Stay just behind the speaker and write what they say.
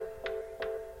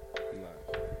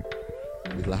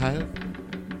we live?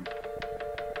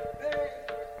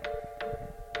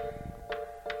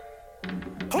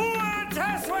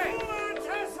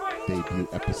 Debut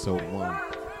episode 1.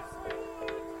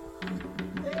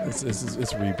 It's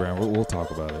rebrand. We'll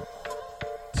talk about it.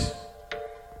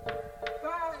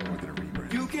 We're gonna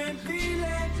rebrand. You can feel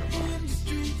it in the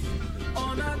streets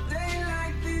on a day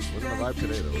like this. What's my vibe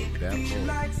today though? Damn cold.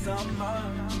 Like summer.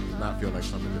 Not feel like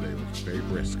summer today. It was very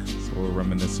brisk. So we're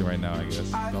reminiscing right now, I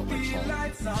guess. I Felt like feel fall.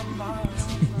 like summer.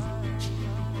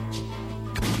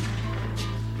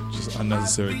 Just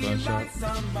unnecessary gunshot.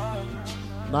 Summer.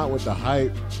 Not with the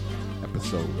hype.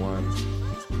 Episode 1.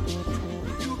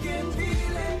 You can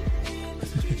feel it.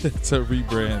 It's a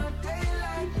rebrand.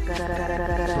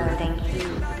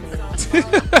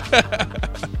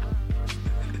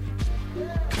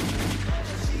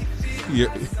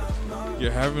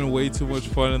 You're having way too much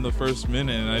fun in the first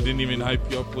minute, and I didn't even hype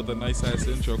you up with a nice ass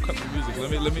intro. Cut the music. Let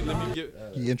me get.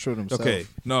 He introed himself. Okay,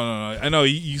 no. I know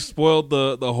you spoiled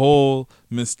the whole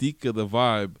mystique of the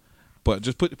vibe, but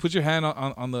just put your hand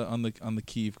on the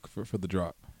key for the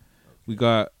drop. We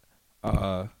got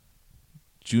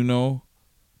Juno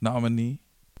nominee.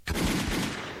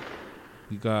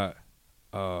 We got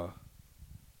I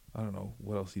don't know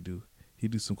what else he do. He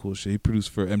do some cool shit. He produced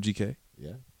for MGK.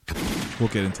 Yeah. We'll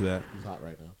get into that. He's hot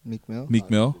right now. Meek Mill. Meek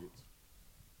Mill.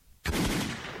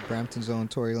 Brampton's own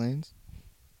Tory Lanez.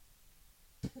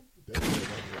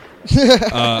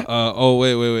 Oh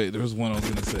wait. There was one I was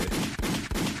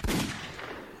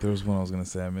gonna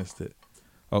say. I missed it.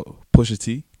 Oh, Pusha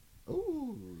T.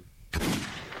 Ooh.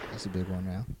 That's a big one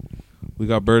now. We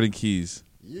got Bird and Keys.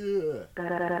 Yeah.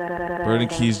 Bird and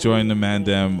Keys joined the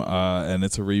Mandem, and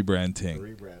it's a rebrand thing.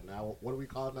 Rebrand. Now, what do we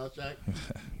call it now, Shaq?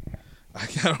 I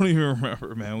don't even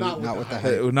remember, man. Not with the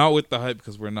hype. Not with the hype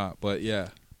because we're not, but yeah.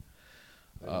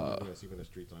 I'm gonna see him in the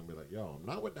streets and I'm gonna be like, yo, I'm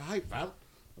not with the hype, fam.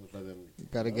 But then,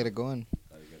 Got to get it going.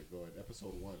 Gotta get it going.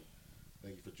 Episode 1.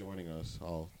 Thank you for joining us,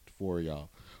 all 4 of y'all.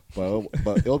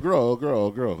 But it'll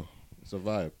grow. It's a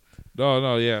vibe.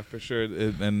 No, yeah, for sure.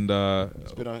 It's been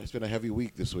a heavy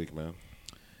week this week, man.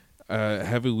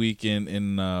 Heavy week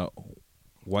in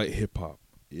white hip hop.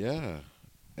 Yeah,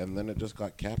 and then it just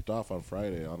got capped off on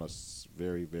Friday on a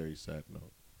very, very sad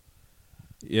note.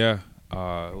 Yeah,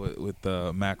 with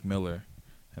Mac Miller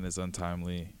and his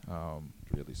untimely.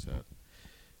 Really sad.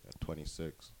 At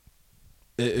 26.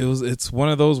 It's one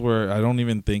of those where I don't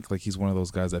even think like he's one of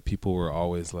those guys that people were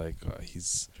always like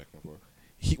he's. Checking for.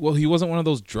 He wasn't one of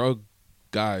those drug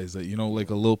guys that like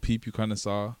a Lil Peep you kind of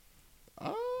saw.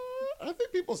 I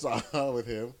think people saw with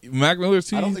him. Mac Miller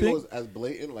too. I don't you think it was as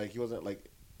blatant. Like he wasn't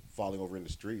like falling over in the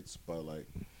streets, but like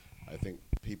I think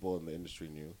people in the industry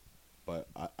knew. But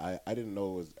I didn't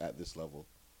know it was at this level.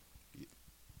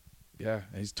 Yeah,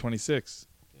 he's 26.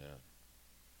 Yeah.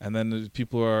 And then the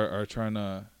people are trying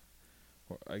to,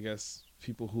 I guess,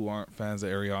 people who aren't fans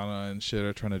of Ariana and shit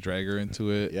are trying to drag her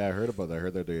into it. Yeah, I heard about that. I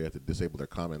heard that they had to disable their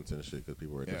comments and shit because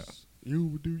people were just,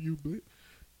 you blame?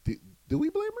 Do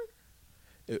we blame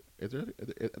her?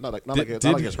 Not like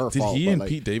it's her fault. Did he but and like,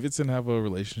 Pete Davidson have a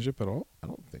relationship at all? I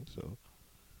don't think so.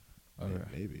 Okay.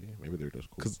 Maybe they're just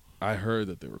cool. Because I heard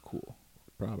that they were cool.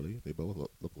 Probably they both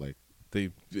look like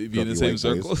They be in the same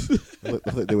white boys. circles. look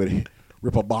like they would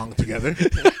rip a bong together.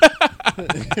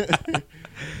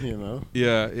 You know.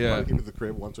 Yeah. Probably came to the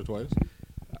crib once or twice.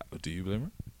 Do you blame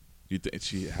her? You think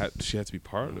she had to be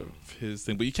part of his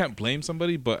thing, but you can't blame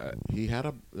somebody. But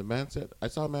The man said, I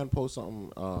saw a man post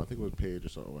something. I think it was Page or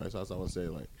something. Where I saw someone say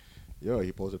like, "Yo,"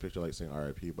 he posted a picture like saying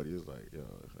R.I.P. But he was like, "Yo,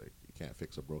 like you can't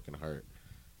fix a broken heart,"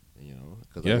 you know?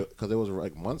 Because it was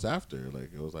like months after.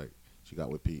 Like it was like she got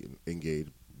with Pete and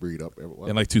engaged, breed up.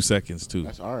 in like 2 seconds too.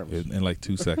 That's arms. In like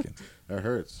 2 seconds. That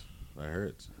hurts.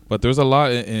 But there's a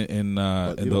lot in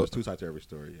But in there's two sides to every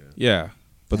story. Yeah. Yeah,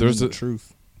 but And there's the a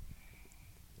truth.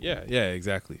 Yeah,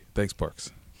 exactly. Thanks, Parks.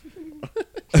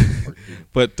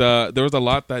 But there was a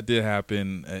lot that did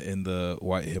happen in the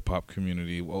white hip hop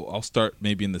community. Well, I'll start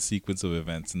maybe in the sequence of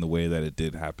events in the way that it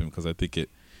did happen because I think it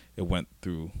went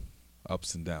through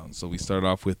ups and downs. So we start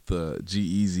off with the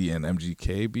G-Eazy and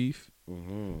MGK beef.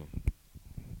 Mm-hmm.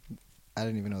 I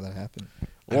didn't even know that happened.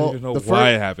 I don't even know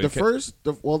why it happened.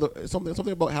 Something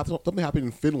happened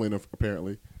in Finland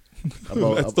apparently.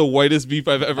 That's the whitest beef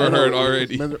I've ever heard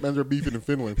already. Men are beefing in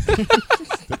Finland.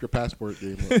 Take your passport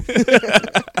game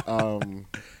up.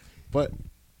 But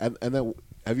and then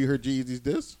have you heard G-Eazy's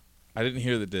diss? I didn't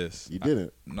hear the diss. You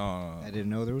didn't? No. I didn't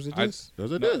know there was a diss.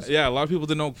 There's a diss. Yeah, a lot of people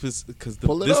didn't know because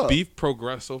this up. beef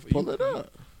progressed so fast. Pull it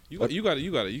up. You got it.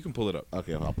 You can pull it up.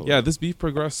 Okay, I'll pull it Yeah, up. this beef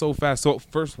progressed so fast. So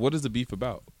first, what is the beef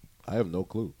about? I have no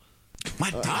clue. My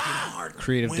dick hard.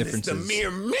 Creative when differences. It's the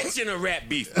mere mention of rat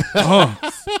beef.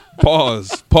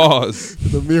 Pause.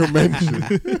 The mere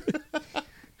mention.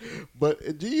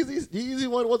 But G-Eazy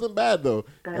one wasn't bad though.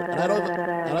 And I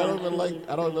don't even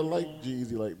like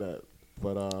G-Eazy like that.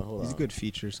 But hold on. He's a good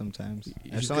feature sometimes. I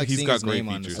just He's don't like got seeing his great name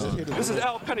on the features. song. This is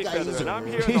Al Pennyfeather, and I'm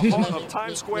here in the heart of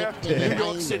Times Square, New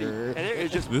York City. And there is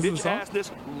just This is the bitch song?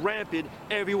 assness rampant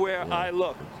everywhere I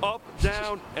look. Up,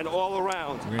 down, and all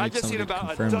around. We're gonna I need just seen somebody to about a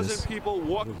confirm dozen this. people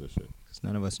walk. What is this shit? 'Cause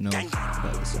none of us know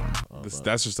about the song.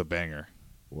 That's just a banger.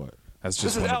 What? That's This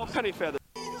just is one Al of Pennyfeather.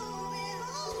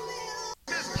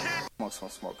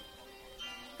 Smoke.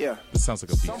 Yeah. This sounds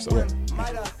like a beef song.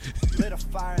 Might have lit a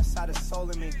fire inside the soul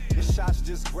in me. Your shots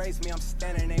just grazed me. I'm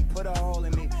standing, they put a hole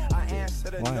in me. I answer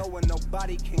to Why? no one,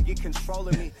 nobody can get control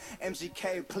of me.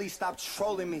 MGK, please stop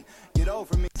trolling me. Get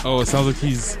over me. Oh, it sounds like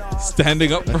he's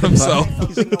standing up for himself.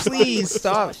 Please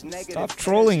stop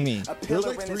trolling me. There's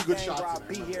like 3 good shots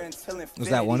in Was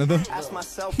that one of them? Ask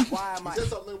myself why am He I said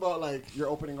something about like you're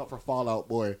opening up for Fall Out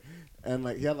Boy, and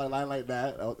like he had like a line like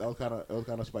that. That was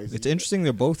kind of spicy. It's interesting.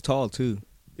 They're both tall too.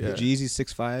 Yeah. Jeezy's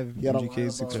 6'5", He had a line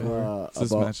MGK's about, 6'4".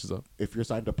 This about matches up. if you're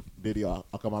signed to Diddy, how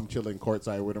come I'm chilling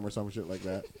courtside with him or some shit like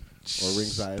that, or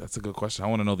ringside. That's a good question. I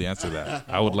want to know the answer to that.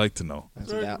 I would like to know.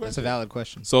 That's a valid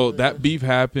question. So that beef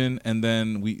happened, and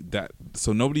then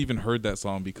so nobody even heard that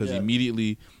song because Yeah.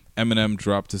 immediately Eminem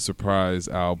dropped his surprise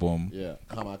album, Yeah,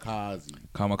 Kamikaze.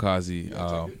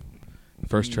 Kamikaze.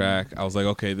 First track. I was like,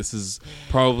 okay, this is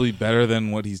probably better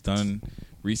than what he's done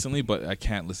recently, but I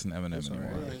can't listen to Eminem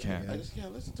anymore. I can't. I just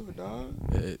can't listen to it, dog.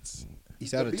 It's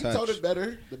He's out The of beats touch. sounded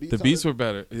better. the beats were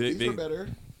better. The beats were better.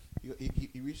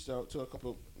 He reached out to a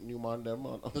couple new Mondem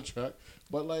on the track,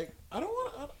 but like I don't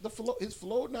want the flow. His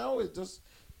flow now is just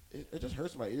it just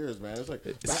hurts my ears, man. It's like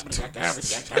He's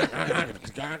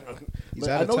like,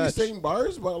 out I of know touch. he's saying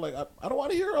bars, but like I don't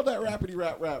want to hear all that rappity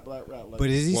rap. Like, But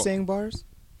is he Well- saying bars?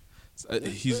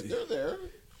 they're there.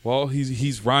 Well,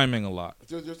 he's rhyming a lot.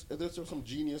 There's some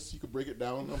genius. You could break it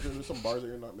down. I'm sure there's some bars that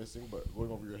you're not missing, but going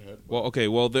over your head. But Well, okay.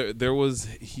 Well, there was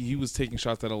he was taking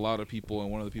shots at a lot of people, and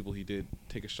one of the people he did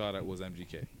take a shot at was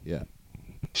MGK. yeah.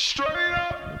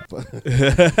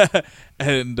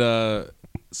 And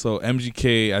so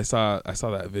MGK, I saw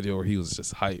that video where he was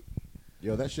just hype.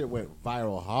 Yo, that shit went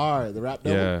viral hard. The rap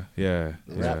devil. Yeah.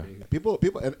 People,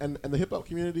 and the hip hop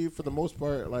community for the most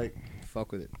part, like,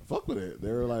 Fuck with it. fuck with it.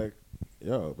 They were like,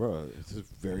 yo, bro, this is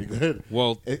very good.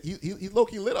 Well, He low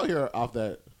key lit out here off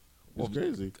that. It's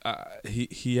crazy.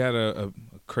 he had a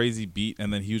crazy beat,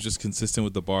 and then he was just consistent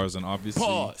with the bars, and obviously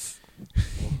Pause.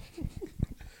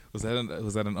 was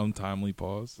that an untimely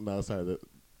pause? No, sorry, that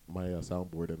my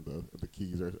soundboard and the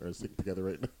keys are synced together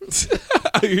right now.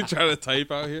 Are you trying to type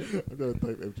out here? I'm gonna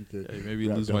type MGK. Yeah, maybe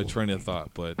Rap lose my devil. train of thought,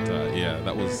 but yeah,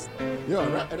 that was Yo,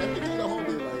 and MGK the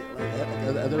homie, like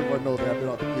as everyone knows, I've been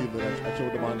out to Cleveland. I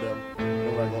showed them on them.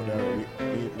 Whenever I go there, me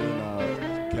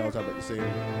and Kels have like the same,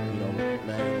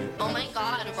 man. Oh my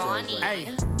God, Ronnie.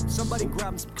 Hey, somebody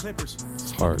grab him some clippers.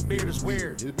 hard. Beard is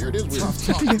weird. His beard is weird. Tough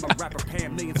talk, I'm a rapper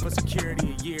paying millions for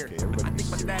security a year. everybody I think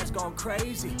my gets dad's gone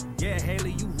crazy. Yeah,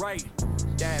 Haley, you right.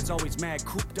 Dad's always mad,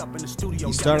 cooped up in the studio.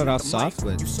 He started yelling off at the soft,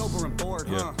 mic. but You sober and bored,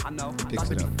 huh? I know. I picks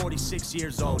thought it to up. be 46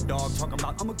 years old, dog. Talking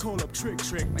about, I'ma call up Trick.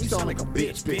 Man, you sound like a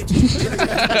bitch.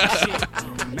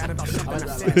 Mad about something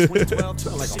I said in 2012.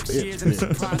 Took like a 6 bitch, years and a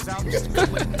bitch. surprise out. Just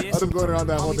come with this. I was going around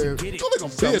that whole day. Get it. Sound like a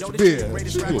So, bitch, yo, this is the bitch.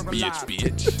 greatest Shit. rapper Bitch, alive.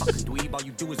 bitch. Fucking dweeb, all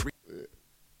you do is read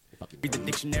the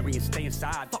dictionary and stay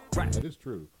inside. Fuck rap. That is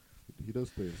true. He does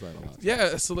stay inside a lot.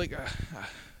 Yeah, so like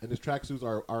And his tracksuits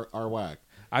are whack.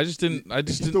 I just didn't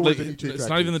still like, wears an EJ it's tracksuit.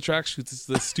 not even the track shoots, it's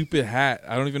the stupid hat.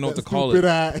 I don't even know what to That call stupid it.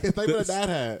 Hat. It's not even a That's- dad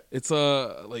hat. It's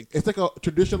a like It's like a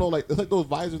traditional, it's like those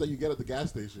visors that you get at the gas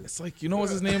station. it's like, you know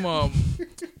what's his name? God,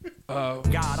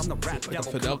 I'm the rap Like a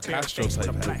devil. Fidel Come bare Castro face with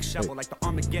type a hat. black shovel like the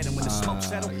Armageddon when the smoke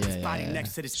settle. Yeah, His body yeah.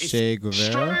 next to this Che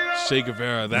Guevara. Che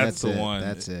Guevara. That's That's the it, one.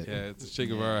 that's it. Yeah, it's a Che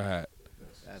Guevara hat.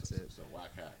 That's it. It's a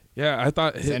whack hat. Yeah, I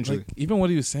thought Essentially. like, even what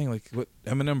he was saying, like what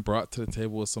Eminem brought to the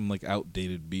table was some like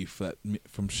outdated beef that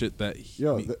from shit that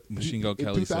Machine Gun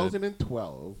Kelly in said.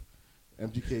 2012,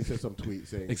 MGK said some tweet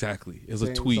saying Exactly, it was a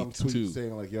saying tweet some too.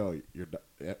 saying like,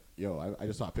 I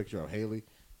just saw a picture of Haley.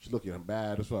 She's looking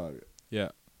bad as fuck. Yeah,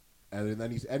 And then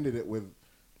he's ended it with,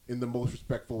 in the most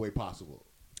respectful way possible.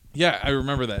 yeah, I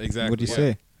remember that exactly. What'd he Yeah.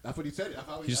 say? That's what he said.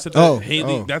 He just said Oh, that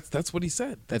Haley. oh. That's what he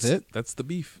said. That's it? That's the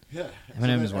beef. Yeah.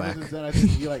 Eminem is ever whack. since then, I think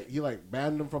he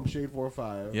banned him from Shade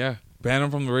 4-5. Yeah, ban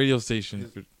him from the radio station.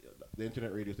 His- the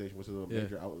internet radio station, which is a Yeah.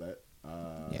 major outlet.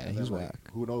 Yeah, and he's then, whack.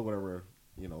 Who knows whatever,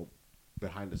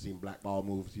 behind the scene blackball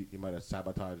moves he might have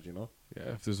sabotaged,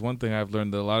 Yeah, if there's one thing I've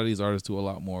learned, that a lot of these artists do a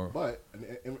lot more. But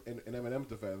in Eminem's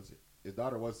defense, his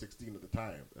daughter was 16 at the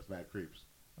time. That's mad creeps.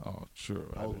 Oh, sure.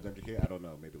 How old was MGK? I don't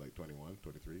know. Maybe like 21,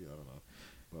 23. I don't know.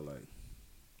 But like,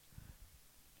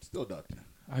 still ducked.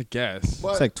 I guess.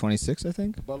 But, It's like 26, I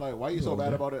think. but like, why are you so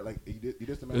bad about it? Like, you did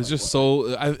the man. It was like, just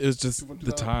what, it was just two from the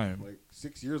 2000, time. Like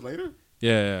 6 years later.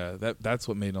 Yeah, that's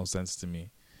what made no sense to me.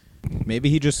 Maybe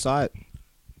he just saw it.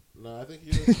 No, I think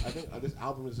he just. I think this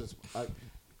album is just like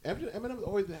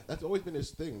Eminem. That's always been his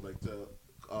thing, like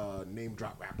to name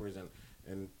drop rappers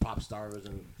and pop stars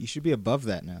and. You should be above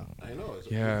that now. I know. It's,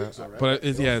 Yeah, you think so, right? but Like, it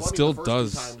was funny still the first two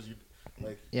does. times you,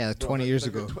 like, Yeah, bro, 20 like, years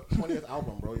like ago. your 20th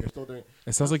album, bro. You're still doing.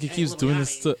 It sounds like he Hey, keeps Lil doing Yachty,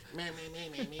 this stuff.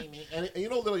 And you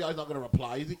know, Lil Yachty's not gonna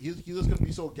reply. He's just gonna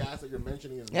be so gassed that you're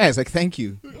mentioning his. Yeah, it's like, thank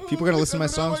you. People are going to listen to my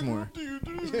songs more.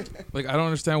 Like, I don't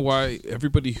understand why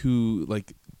everybody who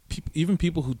like even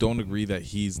people who don't agree that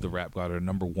he's the rap god or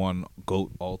number one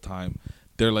GOAT all time,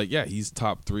 they're like, yeah, he's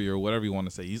top 3 or whatever you want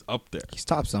to say. He's up there. He's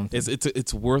top something.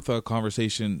 It's worth a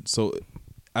conversation. So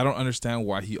I don't understand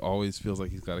why he always feels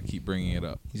like he's got to keep bringing it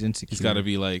up. He's insecure. He's got to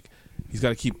be like, he's got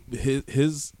to keep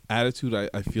his attitude.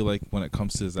 I feel like when it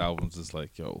comes to his albums, is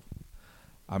like, yo,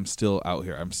 I'm still out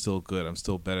here. I'm still good. I'm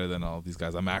still better than all these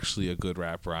guys. I'm actually a good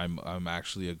rapper. I'm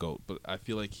actually a GOAT. But I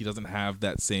feel like he doesn't have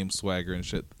that same swagger and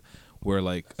shit where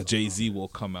like a Jay-Z will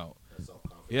come out.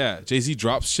 Yeah, Jay-Z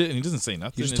drops shit and he doesn't say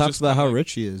nothing. He just It's talks about how like,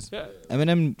 rich he is. Yeah.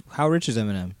 Eminem, how rich is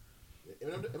Eminem?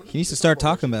 He needs to start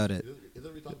talking about it. He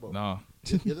doesn't really talk about. No.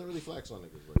 He doesn't really flex on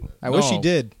niggas like that. I wish he No.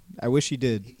 did. I wish he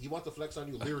did. He wants to flex on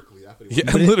you lyrically after he Yeah,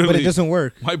 wants But it, literally. but it doesn't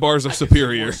work. My bars are I can say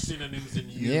superior. more synonyms than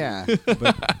you. Yeah.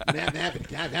 But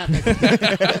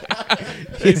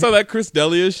You saw that Chris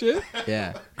D'Elia shit?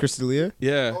 yeah. Chris D'Elia?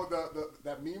 Yeah. Oh,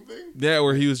 that meme thing? Yeah,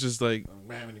 where he was just like,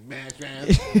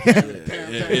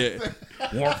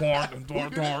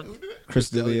 Chris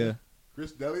D'Elia.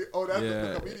 Chris D'Elia? Oh, that's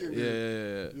yeah, the comedian.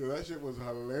 yeah. Yo, that shit was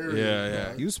hilarious. Yeah.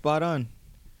 man. You was spot on.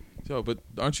 Yo, but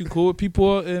aren't you cool with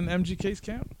people in MGK's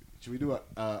camp? Should we do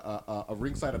a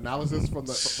ringside analysis from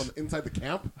the inside the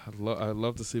camp? I'd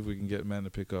love to see if we can get man to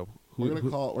pick up. We're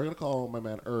gonna call my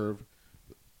man Irv,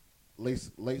 lace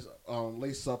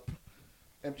up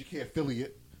MGK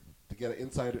affiliate to get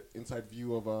an inside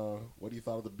view of what he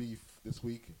thought of the beef this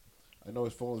week. I know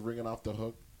his phone was ringing off the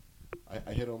hook.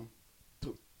 I hit him.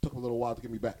 Took him a little while to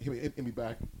get me back. He hit me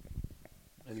back,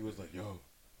 and he was like, "Yo,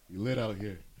 you lit out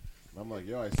here." And I'm like,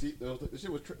 "Yo, I see." This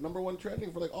shit was number 1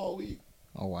 trending for like all week.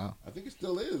 Oh, wow. I think it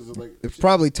still is. Like It's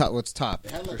probably top. What's top?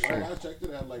 it had like for sure. when I checked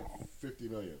it had like 50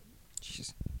 million.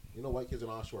 Jeez. You know, white kids in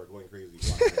offshore are going crazy.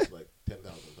 Watching this like 10,000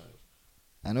 times.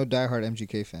 I know diehard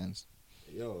MGK fans.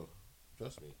 Yo,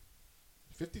 trust me.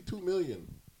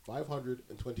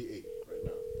 52,528 right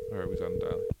now. All right, we got him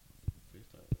down.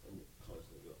 FaceTime. Let me call this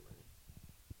nigga up, man.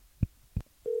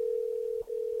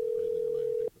 This nigga not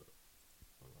even pick it up.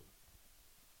 Hold on.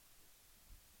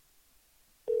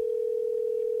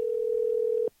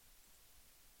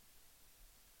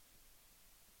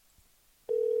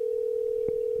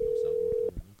 No sound going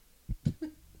right now.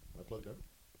 Am I plugged up?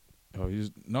 Oh,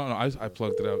 I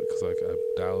plugged it out because like I'm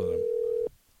dialing him.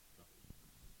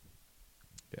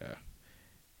 Yeah.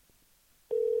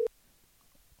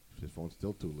 His phone's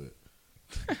still too lit.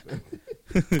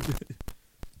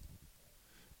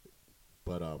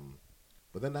 But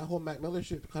then that whole Mac Miller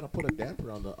shit kind of put a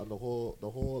damper on the whole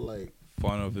like.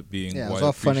 Fun of it being Yeah, it was white,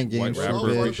 all fun and games white for a rapper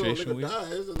bit. appreciation Nigga week.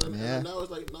 dies, and then Yeah. now it's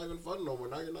like not even fun no more.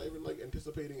 Now you're not even like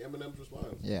anticipating Eminem's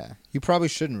response. Yeah. You probably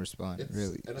shouldn't respond, It's,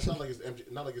 really. and it's not like it's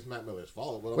Mac Miller's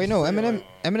fault. But I'm Wait, just no, saying, Eminem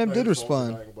like, Eminem his did phone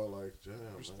respond. dying, but like, damn,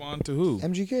 man. Respond to who?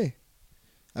 MGK.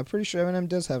 I'm pretty sure Eminem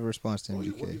does have a response to Oh,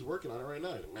 he's MGK. working on it right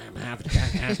now.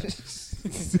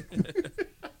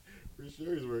 Pretty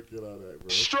sure he's working on that, bro.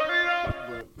 Straight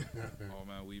up. Oh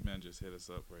man, Weed Man just hit us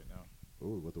up right now.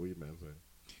 Ooh, what the weed man say?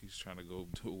 He's trying to go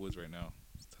to the woods right now.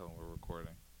 Just tell him we're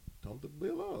recording Tell him to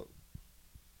bail out.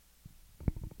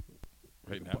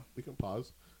 right now. We can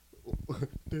pause. Like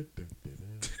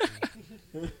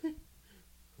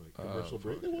commercial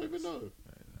break. They won't even know.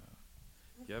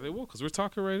 Yeah, they will, because we're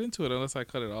talking right into it unless I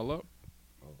cut it all up.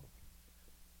 Oh.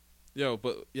 Yo,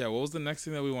 but yeah, what was the next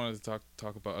thing that we wanted to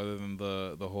talk about other than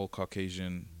the whole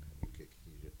Caucasian?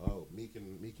 Oh, Meek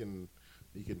and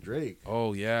Drake.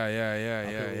 Oh yeah.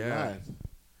 How can we not?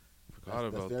 Forgot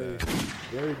about very, that.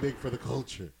 Very big for the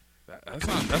culture.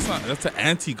 That's an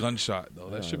anti-gunshot though.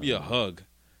 That should be a hug.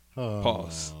 Oh.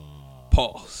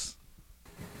 Pause.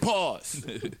 But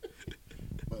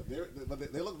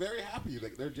they look very happy.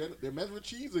 Like they're Mesmer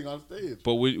cheesing on stage.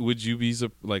 But would you be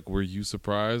were you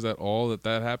surprised at all that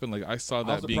happened? Like I saw I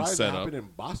was that being surprised set it up. happened in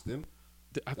Boston.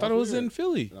 I thought it was weird. in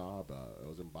Philly. No, but it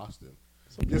was in Boston.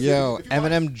 Yo, If you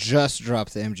Eminem just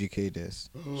dropped the MGK diss.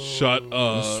 Shut I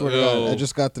up. swear to God, I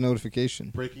just got the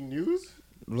notification. Breaking news.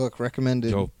 Look,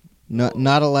 recommended. Yo.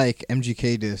 Not alike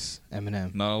MGK diss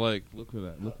Eminem. Not like. Look at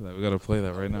that. Look at that. We gotta play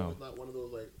that right now. It's not one of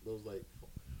those like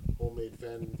homemade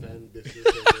fan dishes.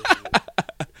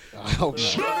 I hope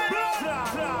not.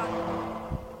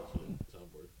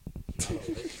 Soundboard.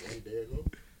 One day ago.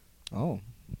 Oh.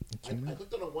 I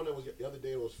clicked on one that was the other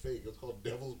day. It was fake. It was called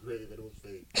Devil's Grave, and it was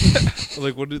fake.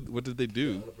 Like, what did they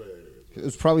do? It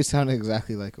was probably sounding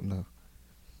exactly like him though.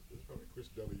 It's probably Chris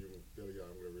Deleon,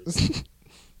 whatever it is.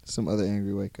 Some other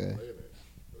angry white guy.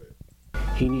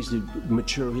 He needs to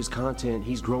mature his content.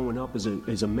 He's growing up as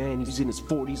a man. He's in his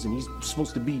 40s, and he's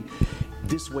supposed to be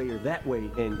this way or that way.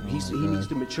 And he needs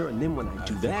to mature. And then when I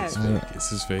do that,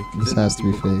 This is fake. This then has to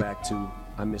be people go fake. back to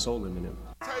I miss old Eminem.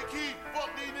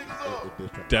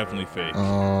 Definitely fake.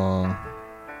 Oh.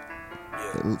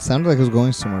 It sounded like it was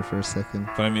going somewhere for a second.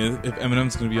 But I mean, if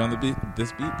Eminem's gonna be on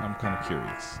this beat, I'm kind of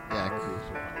curious. Yeah.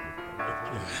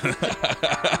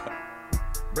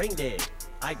 Brain dead,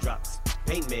 eye drops,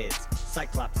 pain meds,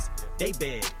 cyclops, they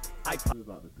beg,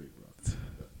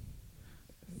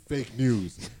 Fake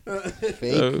news.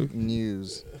 Fake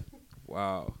news.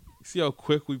 Wow. See how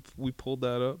quick we pulled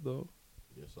that up though.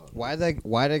 Why'd I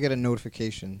get a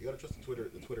notification? You gotta trust the Twitter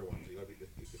one. You gotta be,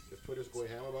 if Twitter's going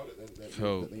ham about it, then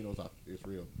you know it's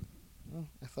real. Oh,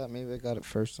 I thought maybe I got it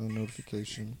first on the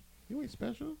notification. You ain't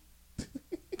special.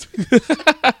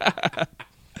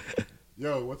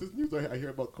 Yo, what's this news I hear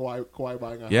about Kawhi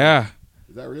buying a house? Yeah.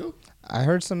 Is that real? I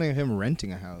heard something of him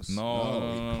renting a house.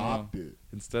 No. He copped it.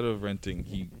 Instead of renting,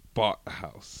 he bought a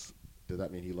house. Does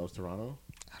that mean he loves Toronto?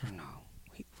 I don't know.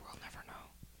 We'll never know.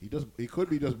 He could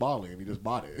be just balling and he just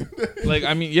bought it. Like,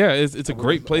 I mean, yeah, it's a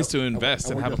great place to invest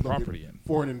and we're have a just looking property in.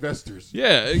 Foreign investors.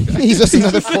 Yeah, exactly. He's just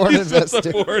another foreign He's just investor.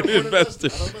 a foreign investor.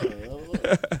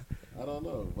 I don't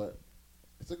know, but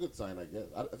it's a good sign, I guess.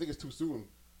 I think it's too soon.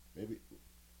 Maybe,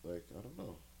 like, I don't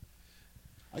know.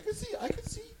 I can see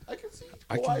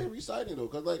Kawhi re-signing though,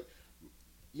 because like,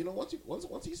 you know, once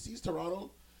he sees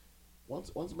Toronto,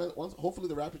 once hopefully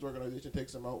the Raptors organization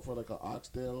takes him out for like an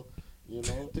oxtail, you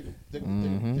know, take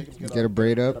him Get a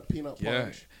braid up. Get a peanut Yeah.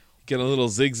 punch. Get a little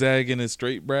zigzag in his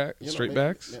straight backs. Maybe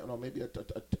a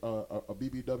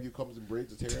BBW comes and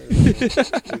braids his hair. And, they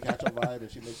catch a vibe,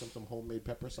 and she makes him some homemade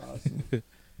pepper sauce.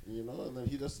 You know, and then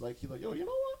he's like, yo, you know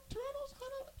what? Toronto's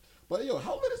kind of. But yo,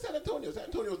 how lit is San Antonio? San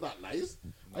Antonio's not nice.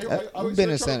 I've been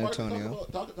in San Antonio.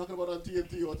 Talking about on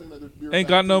TNT all the time. Ain't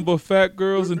got nothing but fat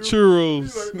girls and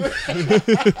churros.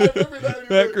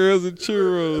 Fat girls and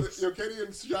churros. Yo, Kenny and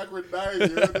Shaq were dying.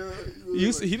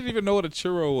 He didn't even know what a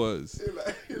churro was.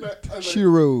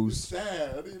 Churros.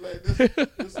 Sad. He like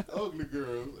this ugly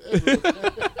girl.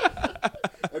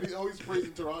 And he's always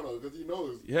praising Toronto because he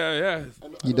knows. Yeah.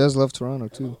 He does love Toronto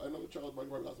too. I know Charles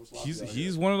Barkley got some sloppy.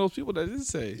 He's one of those people that did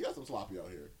say. He got some sloppy out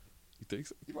here. You think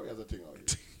so? He probably has a thing out here.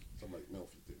 Some like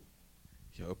Melfi thing.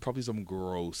 Yo, probably some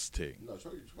gross thing. No,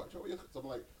 Charlie some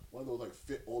like one of those like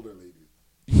fit older ladies.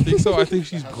 You think so? I think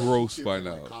she's That has, gross kids by in,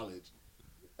 now. Like, college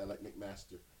at like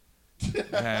McMaster.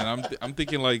 Man, I'm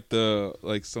thinking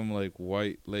some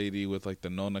white lady with like the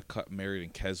Nona cut married in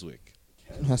Keswick.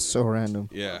 That's so random.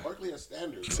 Yeah. Barkley has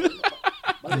standards. Bro.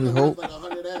 My We nigga hope. like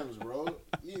 100 M's, bro.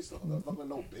 He ain't fucking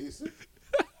no basic.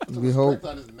 Put some We respect hope.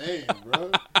 on his name, bro.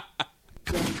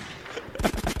 Put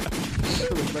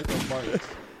respect on Barkley.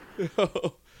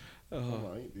 I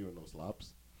ain't doing no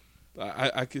slops.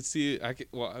 I could see it.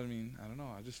 Well, I mean, I don't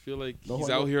know. I just feel like No, he's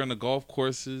I know. out here on the golf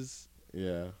courses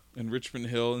Yeah. in Richmond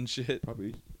Hill and shit.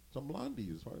 Probably some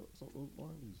blondies. Probably some of those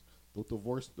blondies. Those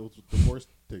divorced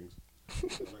things.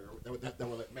 that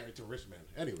were like married to rich men.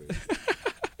 Anyway.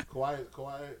 Kawhi, I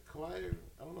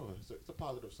don't know. It's a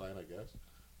positive sign, I guess.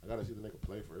 I gotta see the nigga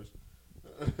play first.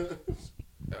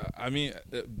 I mean,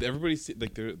 everybody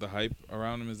like the hype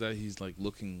around him is that he's like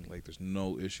looking like there's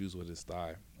no issues with his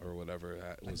thigh or whatever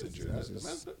that was injured. The man's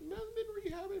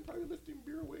been rehabbing, probably lifting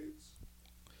beer weights.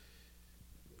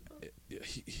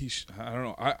 I don't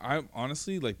know. I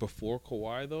honestly, like, before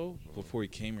Kawhi though, before he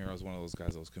came here, I was one of those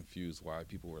guys that was confused why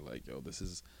people were like, "Yo, this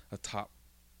is a top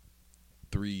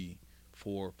 3-4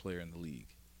 player in the league."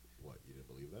 What, you didn't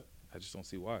believe that? I just don't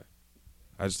see why.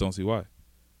 I'm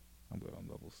good on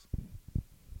doubles.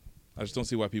 I just don't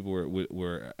see why people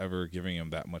were ever giving him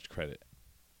that much credit.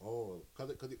 Oh,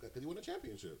 because he won a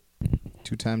championship.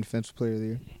 2-time defensive player of the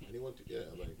year. And he went to,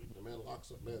 like, the man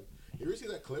locks up, man. You ever see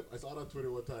that clip? I saw it on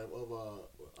Twitter one time of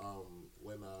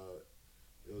when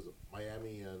it was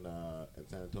Miami and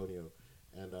San Antonio,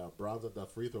 and Bron's at the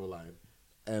free throw line,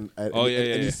 and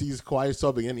he sees Kawhi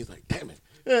subbing in. He's like, damn it.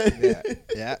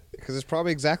 Yeah, because it's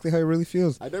probably exactly how he really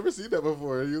feels. I never seen that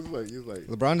before. He was like,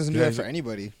 LeBron doesn't do that for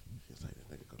anybody. He's like, that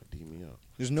nigga gonna D me up.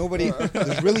 There's nobody.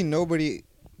 There's really nobody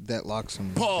that locks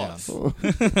him down.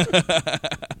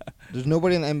 There's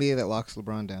nobody in the NBA that locks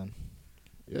LeBron down.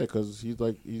 Yeah, because he's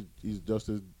like he's just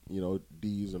as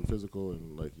D's and physical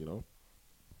and like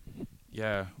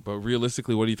Yeah, but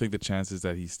realistically, what do you think the chances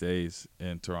that he stays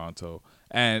in Toronto?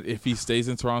 And if he stays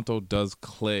in Toronto, does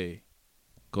Klay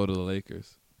go to the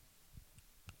Lakers?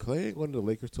 Klay ain't going to the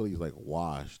Lakers till he's like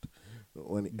washed.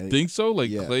 Think so? Like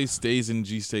yeah. Klay stays in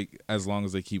G-State as long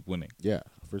as they keep winning. Yeah,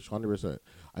 for 100%.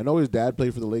 I know his dad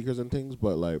played for the Lakers and things,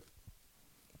 but like,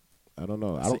 I don't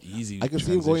know. I can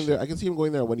see him going there. I can see him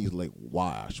going there when he's like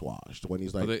washed. When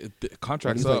he's like the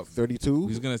contract's when he's up. like 32.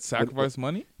 He's gonna sacrifice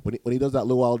money when he does that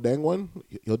Luol Deng one.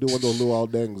 He'll do one of those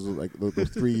Luol Dengs, like those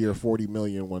 3-year, $40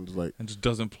 million ones, like, and just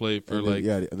doesn't play for and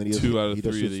then, and then he 2 out of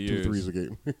 3 of the 2 years. threes a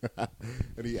game,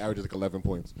 and he averages like 11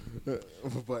 points.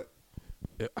 But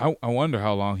I wonder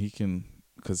how long he can,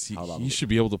 because he should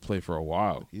be able to play for a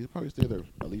while. He'll probably stay there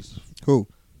at least who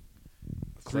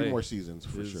 3 more seasons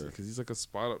for sure. Because he's like a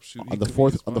spot up shooter. On the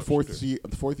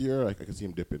fourth year, I can see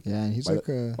him dipping. Yeah, and he's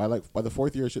by the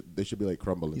fourth year, they should be like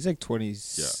crumbling. He's like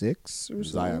 26 or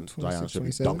so. Zion should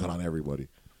be dunking on everybody.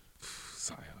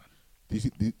 Zion.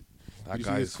 That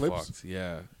guy is fucked.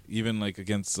 Yeah, even like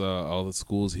against all the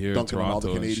schools here dunking in Toronto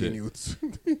on all the Canadian and youths.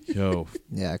 Yo.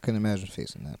 Yeah, I couldn't imagine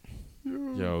facing that.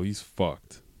 Yo, he's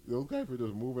fucked. Those guys were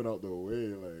just moving out the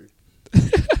way, like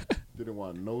didn't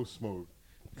want no smoke.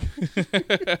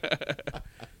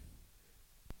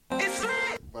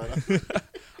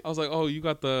 I was like, oh, you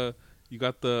got the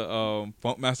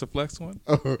Funk Master Flex one?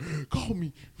 Call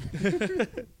me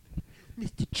Mr.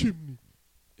 Chimney.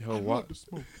 Yo, what? The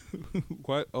smoke.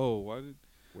 What? Oh, why did?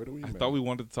 Where do we? I thought we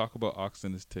wanted to talk about Ox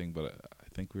and his ting, but I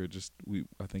think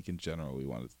I think in general we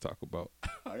wanted to talk about.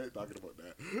 I ain't talking about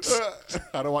that.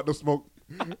 I don't want no smoke.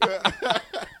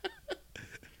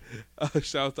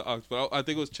 Shout out to Ox, but I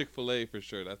think it was Chick-fil-A for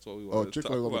sure. That's what we wanted to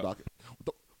talk about. On the docket.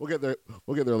 We'll get there.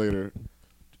 We'll get there later.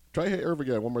 Try hit Irv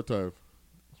again one more time.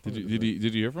 Did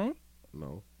you hear from him?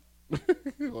 No.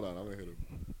 Hold on, I'm gonna hit him.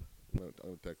 I'm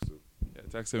gonna text him. Yeah,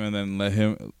 text him and then let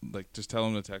him just tell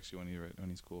him to text you when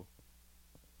he's cool.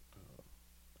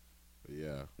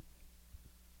 Yeah.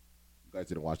 You guys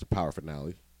didn't watch the Power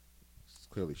finale.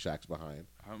 Clearly, Shaq's behind.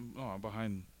 I'm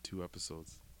behind 2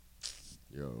 episodes.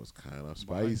 Yo, it was kind of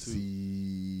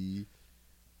spicy.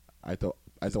 I thought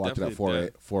watching at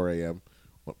 4 a.m.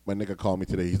 My nigga called me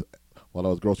today while I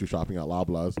was grocery shopping at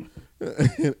Loblaws.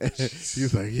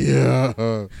 He's like, yeah.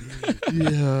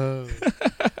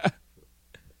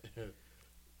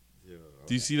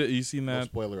 Do you see that? You seen that? No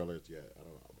spoiler alerts yet. I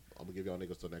don't know. I'm gonna give y'all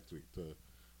niggas till next week to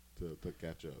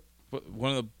catch up. But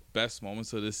one of the best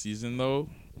moments of this season, though,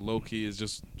 low key, is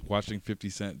just watching 50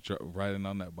 Cent riding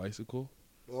on that bicycle.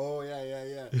 Oh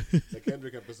yeah. The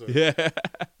Kendrick episode. Yeah, that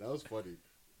was funny.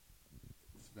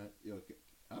 Yo,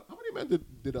 how many men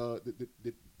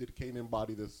did Kane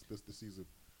embody this season?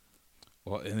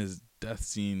 Well, in his death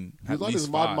scene, he was on his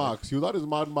Mod Mox. He was on his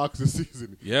Mod Mox this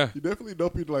season. Yeah, he definitely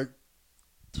dumped like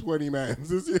 20 mans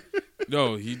this year.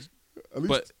 No, he. At least,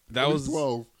 but that was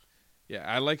 12. Yeah,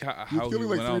 I like how he was killing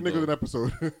like 3 niggas an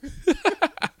episode.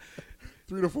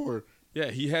 3 to 4. Yeah,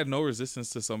 he had no resistance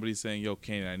to somebody saying, "Yo,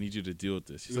 Kane, I need you to deal with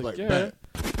this." He's like, "Yeah, bet.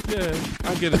 Yeah,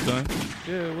 I get it done.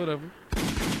 Yeah, whatever."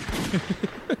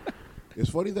 It's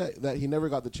funny that he never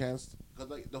got the chance, because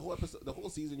like the whole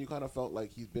season, you kind of felt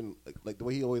like he's been like the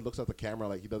way he always looks at the camera,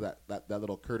 like he does that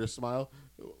little Curtis smile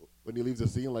when he leaves the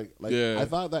scene. Like yeah. I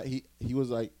thought that he was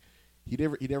like he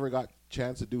never got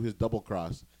chance to do his double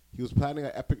cross. He was planning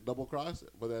an epic double cross,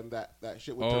 but then that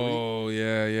shit with Tariq. Oh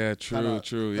yeah,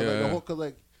 true, yeah.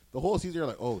 Because the whole season, you're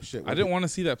like, oh shit. I didn't want to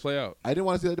see that play out. I didn't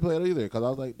want to see that play out either, because I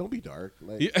was like, don't be dark.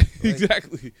 Like, yeah,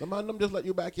 exactly. The man them just let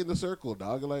you back in the circle,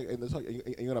 dog. Like, and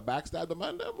you're gonna backstab the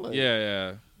man them. Like,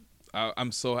 yeah.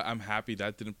 I'm happy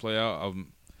that didn't play out.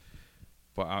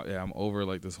 But I'm over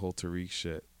like this whole Tariq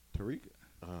shit. Tariq,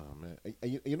 oh man,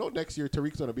 and you know next year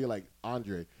Tariq's gonna be like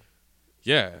Andre.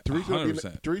 Yeah,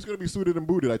 Tariq's gonna be suited and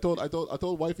booted. I told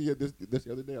wifey this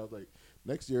the other day. I was like,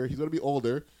 next year he's gonna be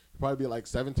older. He'll probably be like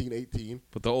 17, 18.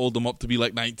 But they'll old him up to be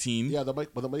like 19. Yeah, they'll make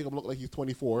him look like he's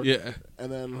 24. Yeah,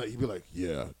 and then he'll be like,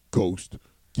 yeah, Ghost,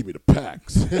 give me the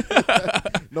packs.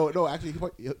 No, actually,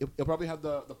 he'll probably have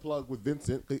the plug with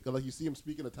Vincent. Like you see him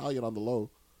speaking Italian on the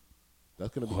low. That's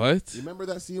gonna be what? You remember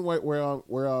that scene where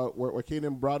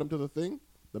Kanan brought him to the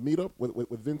meetup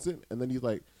with Vincent, and then he's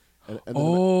like. And I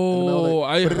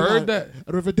heard that.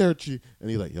 Arrivederci.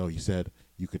 And he's like, yo, you said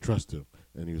you could trust him.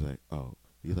 And he was like, oh,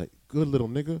 He's like, good little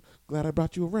nigga. Glad I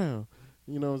brought you around.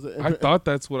 You know, I thought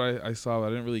that's what I saw, but I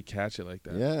didn't really catch it like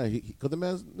that. Yeah, because the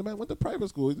man went to private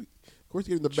school. Of course,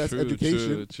 getting the best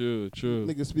education. True.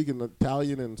 Nigga speaking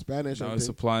Italian and Spanish. Now and he's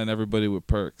supplying everybody with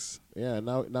perks. Yeah,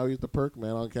 now he's the perk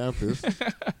man on campus.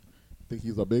 Think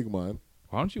he's a big man.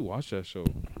 Why don't you watch that show?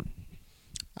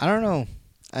 I don't know.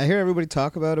 I hear everybody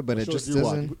talk about it, but What it shows just do you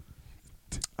watch? doesn't.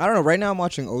 I don't know. Right now, I'm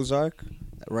watching Ozark.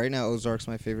 Right now, Ozark's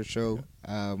my favorite show.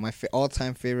 My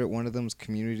all-time favorite, one of them is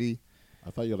Community. I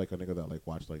thought you were like a nigga that like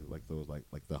watched like those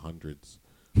like the hundreds.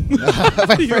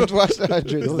 My friends watch the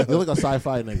hundreds. You're like a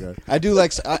sci-fi nigga. I do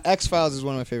like X-Files is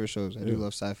one of my favorite shows. I do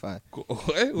love sci-fi.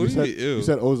 What? You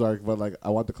said Ozark, but like I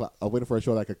want I'm waiting for a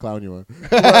show that I could clown you on.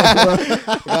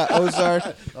 Ozark.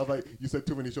 I was like, you said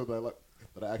too many shows that I like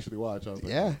that I actually watch. I was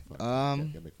like, Yeah. oh,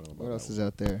 fuck, can't make fun of What that else one. is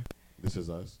out there? This Is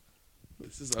Us.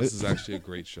 This is actually a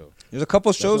great show. There's a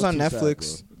couple shows That on show's too sad,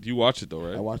 Netflix. You watch it though,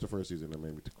 I right? watched the first season and it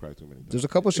made me cry too many times. There's a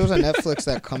couple shows on Netflix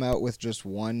that come out with just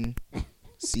one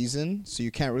season, so you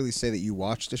can't really say that you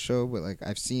watched the show. But like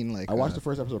I've seen like I watched the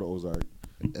first episode of Ozark.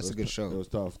 That's a good show. It was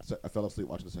tough. I fell asleep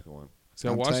watching the second one. See,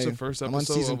 I I'm watched telling the you, first I'm on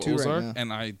episode season of 2 right Ozark, now.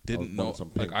 and I didn't know.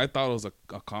 some Like pink. I thought it was a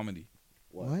comedy.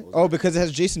 What? Oh, because it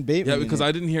has Jason Bateman. Yeah, in because it.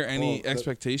 I didn't hear any Oh,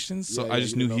 expectations, so yeah, I yeah,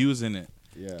 just you knew know. he was in it.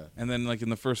 Yeah. And then, like in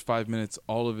the first 5 minutes,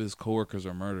 all of his coworkers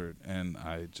are murdered, and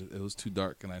it was too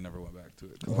dark, and I never went back to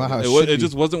it. Wow, it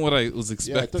just wasn't what I was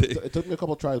Yeah, expecting. it took me a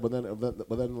couple tries, but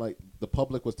then like the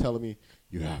public was telling me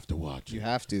you have to watch it. You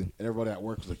have to. And everybody at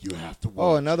work was like, you have to watch.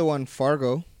 Oh, another one,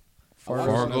 Fargo. Fargo's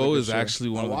another Fargo good is show. actually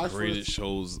one I of the watched greatest first-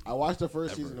 shows. I watched the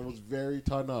first ever. season. It was very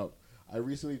ton up. I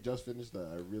recently just finished that.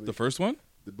 I really The first one?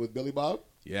 with Billy Bob.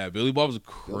 Yeah, Billy Bob's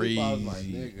Billy crazy. Bob's my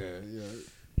nigga. Yeah.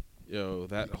 Yo,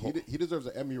 that whole. He deserves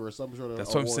an Emmy or some sort of. That's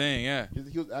what I'm award. saying. Yeah,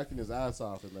 He was acting his ass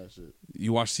off in that shit.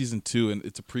 you watch season 2, and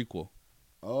it's a prequel.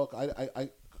 Oh, It's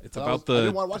I about I didn't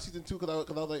the. want to watch season 2 because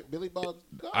I was like Billy Bob.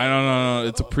 I don't know.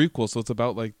 It's a prequel, so it's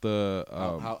about like the.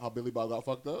 How Billy Bob got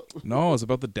fucked up. No, it's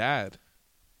about the dad.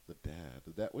 The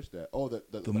dad, which dad? Oh,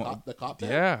 the cop dad.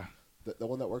 Yeah, The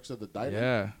one that works at the diner.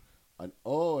 yeah. And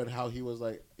how he was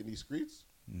like in these streets.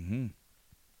 Mm-hmm.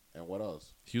 And what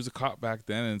else? He was a cop back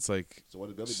then, and it's like So what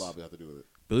did Billy Bob have to do with it?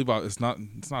 Billy Bob. It's not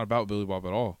about Billy Bob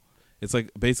at all. It's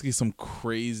like basically some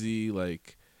crazy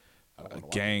like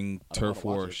gang turf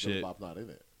war Billy shit. Bob's not in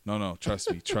it. No,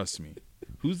 trust me.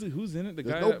 Who's in it? The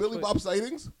There's guy. no that Billy play- Bob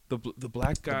sightings. The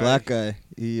black guy. The black guy.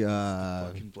 He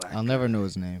Fucking black I'll never know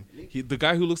his name. The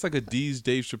guy who looks like a D's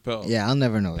Dave Chappelle. Yeah, I'll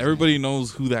never know his Everybody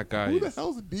knows who that guy Who the is.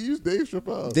 hell's D's Dave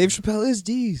Chappelle? name. Dave Chappelle is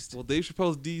deezed. Well, Dave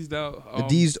Chappelle's D's now. A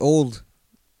deezed old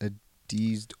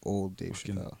Dave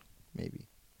Fucking- Chappelle, maybe.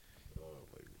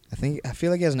 I feel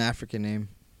like he has an African name.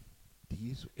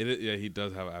 D's Yeah, he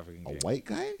does have an African a gang. white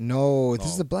guy? No, this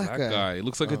No, is the black guy. He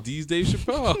looks like a D's Dave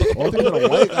Chappelle. Oh, I think it's a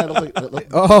white guy. I was like,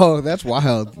 Oh, that's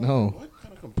wild. No, what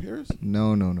kind of comparison?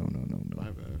 no.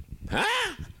 My bad.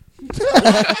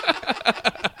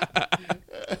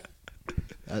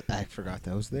 I forgot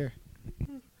that was there.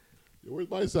 Where's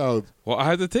my sound? Well, I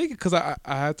had to take it because I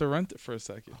had to rent it for a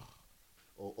second.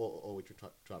 Oh, we try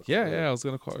to. Yeah, I was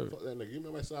gonna call it. Give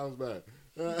me my sounds back.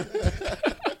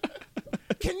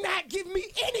 Cannot give me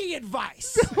any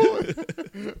advice. Yo,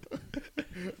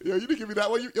 you didn't give me that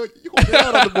one. You hold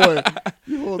down on the boy.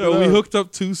 You hold No, it we down. hooked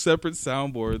up 2 separate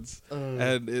soundboards,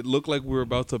 and it looked like we were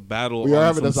about to battle We are on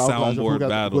having a some sound clash of who soundboard got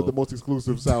battle. with the most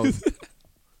exclusive sound. This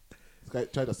guy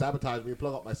tried to sabotage me,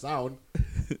 plug up my sound.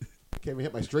 Can't even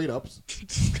hit my straight ups.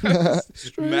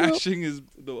 Mashing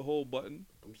the whole button.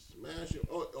 I'm smashing.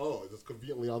 Oh, it's just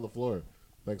conveniently on the floor.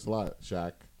 Thanks a lot,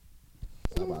 Shaq.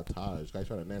 Sabotage. Guy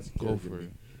trying to Nancy Go Kerrigan for me.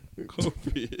 it. Go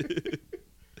for it.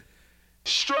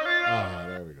 Ah,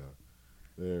 there we go.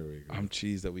 I'm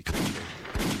cheesed that we can't.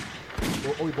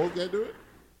 Oh, we both can't do it?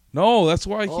 No, that's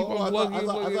why I keep Oh, on plugging. I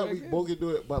thought we both can do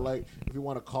it, but like if you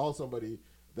want to call somebody,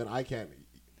 then I can't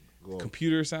go.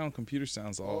 Computer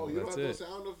sounds all. Oh, you that's don't have it. no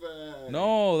sound effect.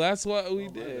 No, that's what we Oh,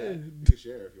 my did. bad. You can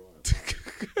share if you want.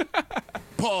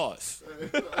 Pause.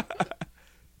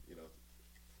 You know,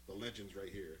 the legends right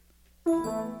here. You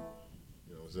know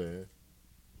what I'm saying?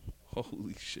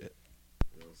 Holy shit.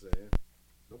 You know what I'm saying?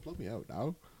 Don't plug me out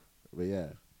now. But yeah.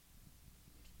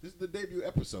 This is the debut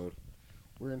episode.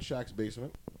 We're in Shaq's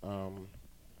basement.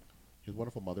 His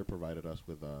wonderful mother provided us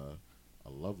with a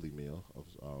lovely meal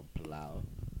of pilau.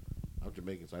 I'm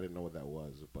Jamaican, so I didn't know what that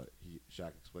was, but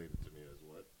Shaq explained it to me as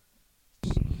what?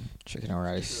 Chicken and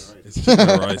rice. It's chicken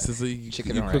and rice. It's you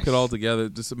Chicken you and cook it rice. all together.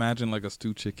 Just imagine like a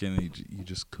stewed chicken. And you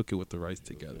just cook it with the rice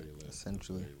together.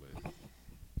 Essentially,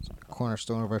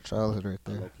 cornerstone of our childhood, right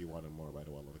I there. low-key wanted more, but I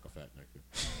don't want to look like a fat nigga.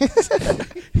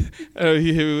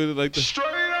 He hit me with it like the. Straight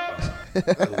up.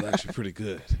 That was actually pretty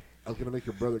good. I was gonna make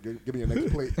your brother give me your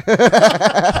next plate.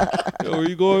 Yo, where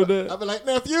you going there? I'll be like,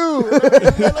 nephew, let me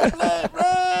get a plate, bro.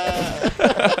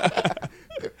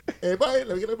 Hey, boy,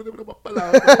 let me get a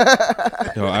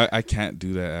plate. Yo, I can't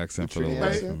do that accent for the Trini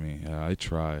life accent? of me. Yeah, I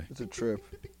try. It's a trip.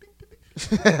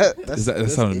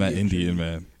 That sounded mad Indian,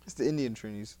 man. It's the Indian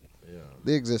Trinis. Yeah,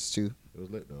 They exist too. it was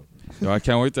lit though. Yo, I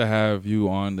can't wait to have you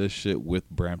on this shit with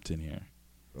Brampton here.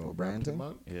 Oh, Brampton?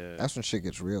 man? Yeah, That's when shit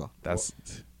gets real. that's.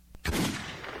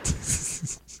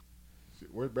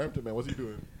 Where's Brampton, man? What's he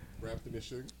doing? Brampton is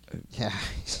shit. Yeah.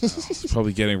 He's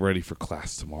probably getting ready for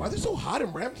class tomorrow. Why are they so hot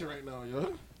in Brampton right now,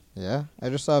 yo? Yeah. I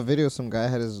just saw a video. Some guy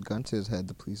had his gun to his head.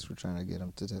 The police were trying to get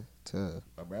him to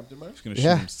A Brampton man? He's gonna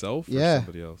Yeah. shoot himself or Yeah.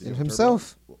 somebody else. Did he have a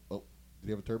himself. turban on? Oh, did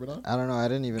he have a turban on? I don't know. I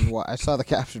didn't even I saw the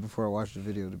caption before I watched the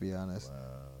video, to be honest. Wow.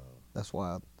 That's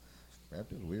wild.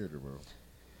 Brampton's weirder, bro.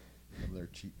 They're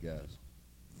cheap gas.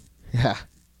 Yeah.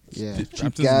 Yeah.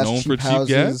 Brampton's known for cheap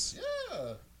gas?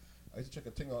 Yeah. I used to check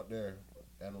a ting out there,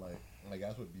 and like my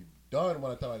gas would be done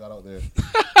by the time I got out there.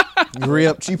 You re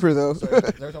up cheaper though. So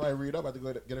every time I read up, I have to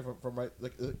go get it from my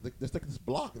there's like this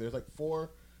block. There's like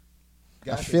 4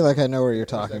 gas I feel like I know where you're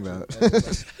stations. talking about. And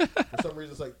it's like, for some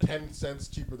reason, it's like 10 cents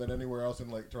cheaper than anywhere else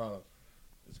in like Toronto.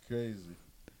 It's crazy.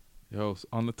 Yo,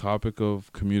 on the topic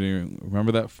of commuting,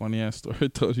 remember that funny ass story I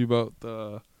told you about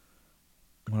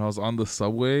when I was on the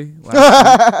subway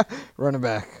last week? Run it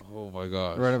back. Oh my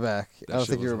gosh. Run it back. That I don't shit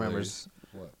think he was remembers.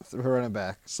 What? Run it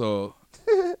back. So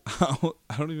I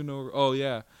don't even know. Oh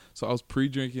yeah. So I was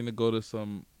pre-drinking to go to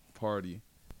some party.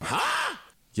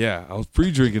 Yeah, I was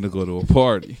pre-drinking to go to a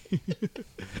party.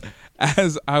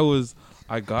 As I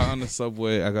got on the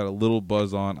subway, I got a little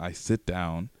buzz on. I sit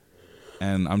down,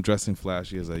 and I'm dressing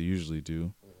flashy as I usually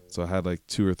do. So I had like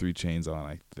 2 or 3 chains on,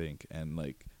 I think, and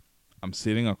like I'm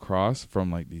sitting across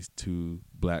from like these 2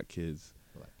 black kids.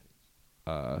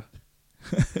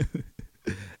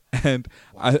 And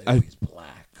I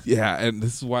black. Yeah, and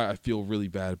this is why I feel really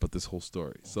bad about this whole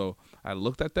story. So I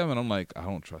looked at them and I'm like, I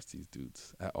don't trust these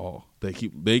dudes at all.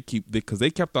 Because they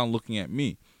kept on looking at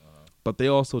me, but they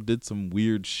also did some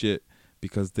weird shit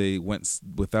because they went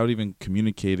without even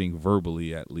communicating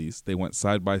verbally. At least they went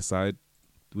side by side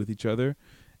with each other,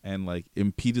 and like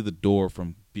impeded the door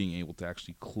from being able to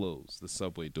actually close the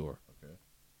subway door. Okay.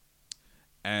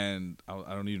 And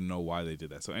I don't even know why they did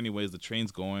that. So anyways, the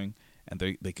train's going. And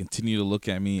they continue to look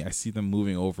at me. I see them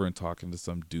moving over and talking to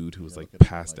some dude who was like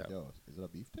passed out. Yo, is it a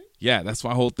beef thing? Yeah, that's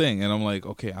my whole thing. And I'm like,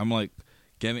 okay, I'm like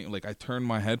getting like I turned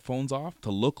my headphones off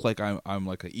to look like I'm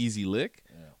like an easy lick,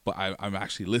 but I'm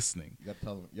actually listening. You got to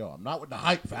tell them, yo, I'm not with the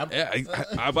hype, fam. Yeah,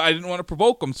 but I didn't want to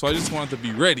provoke them, so I just wanted to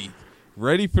be ready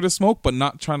for the smoke, but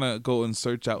not trying to go and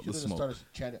search out the smoke. Started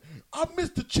chanting, I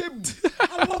missed the chimney.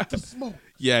 I love the smoke.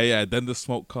 Yeah. Then the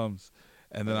smoke comes.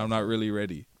 And then I'm not really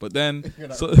ready. But then... Did you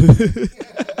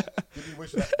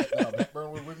wish that Blackburn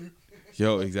was with you?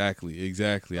 Yo,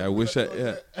 exactly. I wish that...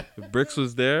 Yeah. If Bricks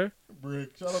was there...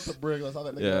 Brick. Shout out to Brick. I saw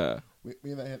that nigga. Yeah.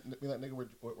 Me and that nigga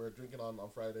were drinking on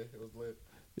Friday. It was lit.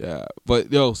 Yeah.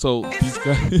 But, yo, so these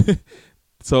guys...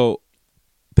 So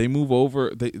they move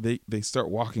over. They start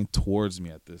walking towards me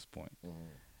at this point. Mm-hmm.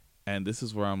 And this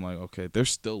is where I'm like, okay, they're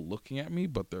still looking at me,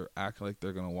 but they're acting like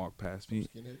they're going to walk past me.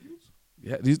 Skinhead youths?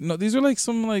 Yeah, these are like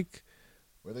some like.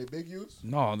 Were they big youths?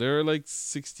 No, they're like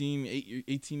 16,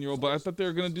 18-year-old. But I thought they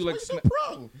were gonna do like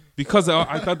because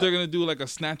I thought they were gonna do like a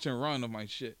snatch and run of my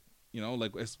shit. You know,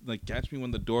 like catch me when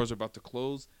the doors are about to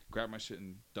close, grab my shit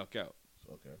and duck out.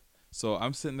 Okay. So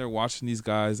I'm sitting there watching these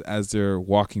guys as they're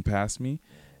walking past me,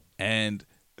 and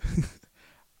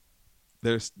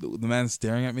there's the man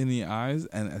staring at me in the eyes.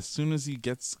 And as soon as he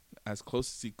gets as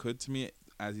close as he could to me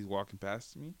as he's walking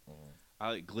past me. I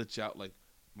like glitch out, like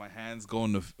my hands go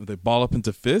into, they ball up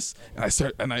into fists,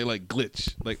 and I like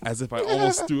glitch, like as if I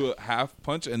almost threw a half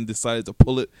punch and decided to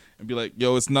pull it and be like,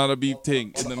 yo, it's not a beef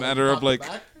thing in the matter of like,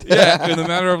 yeah, in the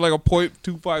matter of like a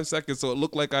 0.25 seconds. So it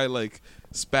looked like I like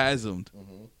spasmed.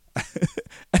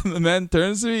 And the man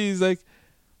turns to me, he's like,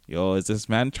 yo, is this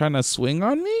man trying to swing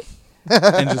on me?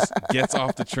 And just gets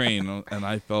off the train, and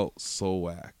I felt so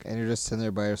whack. And you're just sitting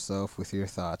there by yourself with your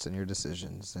thoughts and your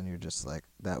decisions, and you're just like,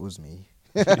 that was me.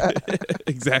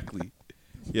 Exactly.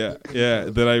 Yeah.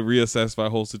 Then I reassessed my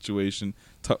whole situation,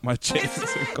 tucked my chains,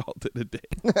 and called it a day.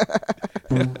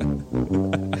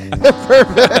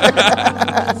 Perfect.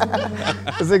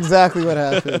 That's exactly what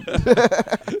happened.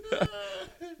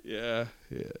 Yeah.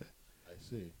 I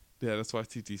see. Yeah, that's why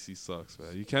TTC sucks,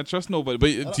 man. You can't trust nobody.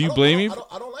 But do you I blame me?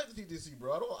 I don't like the TTC,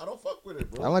 bro. I don't fuck with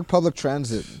it, bro. I like public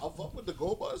transit. I'll fuck with the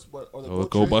Go Bus, but or the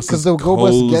Go Bus Because is the Go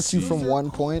Bus gets you cozy. from one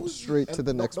point straight to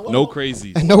the next point. No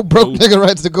crazy. And no broke nigga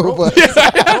rides the Go Bus.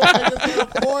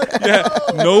 Yeah,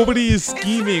 nobody is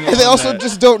scheming. And they on also that.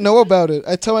 just don't know about it.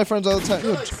 I tell my friends all the time,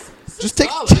 yo, just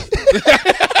take.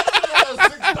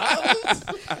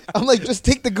 I'm like, just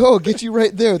take the Go, get you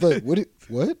right there. They're like,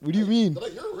 what? What do you mean? They're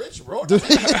like, you're rich, bro.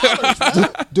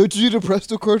 Don't you need a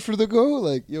Presto cord for the Go?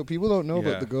 Like, yo, people don't know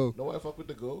about the Go. No, I fuck with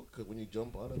the Go because when you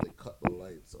jump on it, they cut the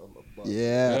lights on the bus.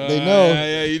 Yeah, they know.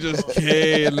 Yeah, you just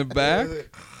K in the back.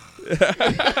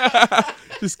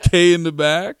 Just K in the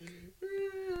back.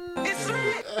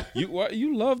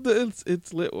 You love the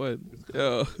it's lit one.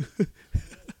 Yo.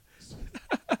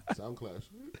 Sound clash.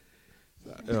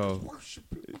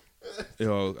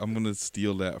 Yo, I'm gonna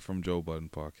steal that from Joe Budden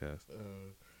podcast.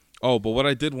 But what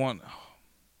I did want,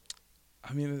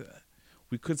 I mean,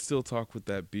 we could still talk with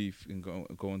that beef and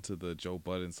go into the Joe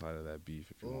Budden side of that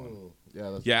beef if you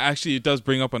want. Yeah, actually, it does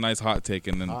bring up a nice hot take,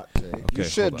 and then hot take. Okay, You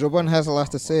should. Joe Budden has a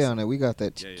lot to say on it. We got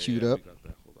that queued up. We got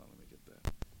that. Hold on, let me get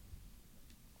that.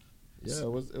 Yeah,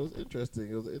 it was interesting.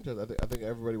 It was interesting. I think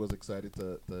everybody was excited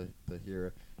to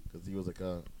hear because he was like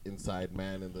a inside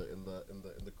man in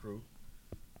the crew.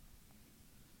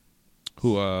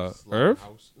 Who? Irv?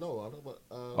 No, I'm talking about.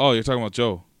 Oh, you're talking about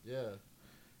Joe. Yeah.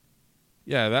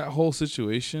 Yeah, that whole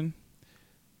situation.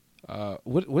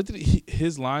 What did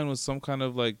his line was some kind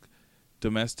of like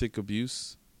domestic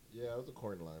abuse? Yeah, it was a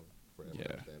corn line for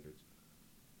Eminem standards.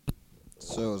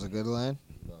 So it was a good line?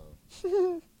 No,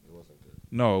 it wasn't good.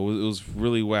 No, it was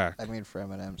really whack. I mean, for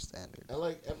Eminem standards. I'm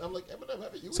like Eminem,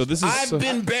 haven't you? So this is I've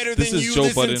been better this than is you Joe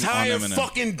this Budden entire on Eminem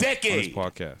fucking decade. on his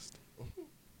podcast.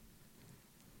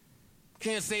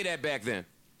 Can't say that back then.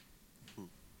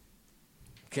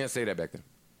 Can't say that back then.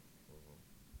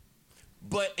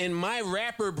 But in my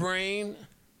rapper brain,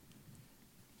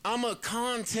 I'm a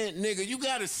content nigga. You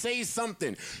gotta say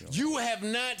something. You have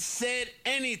not said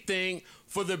anything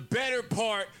for the better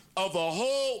part of a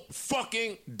whole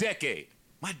fucking decade.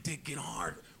 My dick get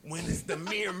hard when it's the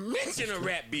mere mention of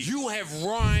rap beef. You have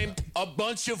rhymed a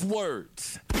bunch of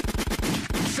words.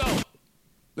 So,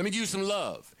 let me give you some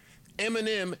love.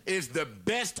 Eminem is the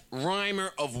best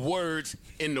rhymer of words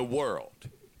in the world.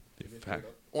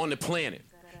 On the planet.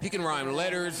 He can rhyme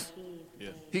letters.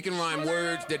 He can rhyme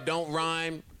words that don't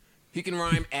rhyme. He can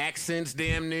rhyme accents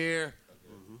damn near.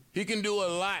 He can do a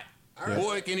lot.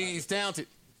 Boy, he's talented.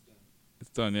 It's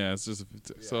done, yeah. It's just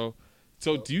so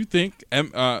do you think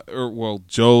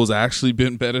Joe's actually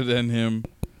been better than him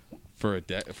for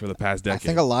the past decade? I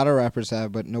think a lot of rappers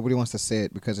have, but nobody wants to say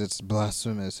it because it's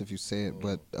blasphemous if you say it.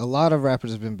 But a lot of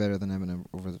rappers have been better than Eminem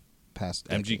over the past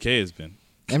decade. MGK has been.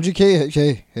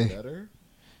 MGK, hey. Better?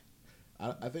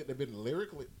 I think they've been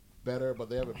lyrically better, but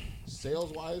they haven't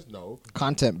sales-wise, no.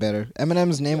 Content better.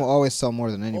 Eminem's name will always sell more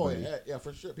than anybody. Oh, yeah,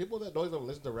 for sure. People that don't even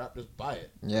listen to rap just buy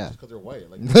it. Yeah. Just because they're white.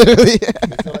 Like, Literally,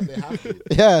 they feel like they have to.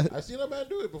 Yeah. I've seen a man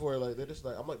do it before. Like, they're just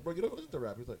like, I'm like, bro, you don't listen to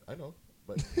rap. He's like, I know.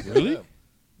 But really?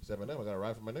 He said, Eminem, I got to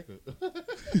ride for my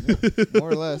nigga. More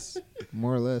or less.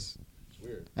 It's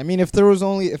weird. I mean, if there was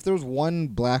one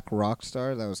black rock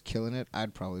star that was killing it,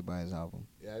 I'd probably buy his album.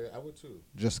 Yeah, I would too.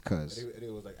 Just cause. And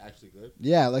it was like actually good.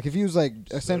 Yeah, like if he was like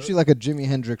essentially like a Jimi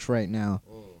Hendrix right now,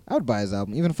 I would buy his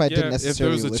album, even if I didn't necessarily if there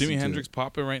was a listen Jimi to Hendrix it.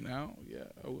 popping right now, yeah,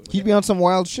 I would. He'd be on some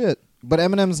wild shit. But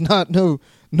Eminem's not no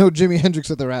Jimi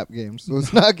Hendrix at the rap game, so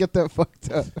let's not get that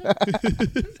fucked up.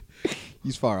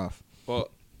 He's far off. Well,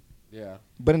 yeah.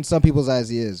 But in some people's eyes,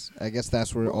 he is. I guess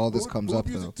that's where all this comes up,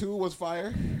 Music though. 2 was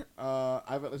fire. I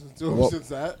haven't listened to him since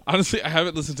that. Honestly, I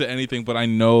haven't listened to anything, but I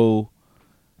know.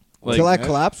 Like, Till I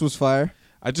Collapse was fire.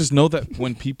 I just know that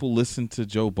when people listen to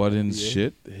Joe Budden's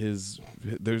shit, he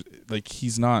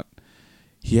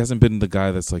hasn't been the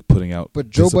guy that's like putting out.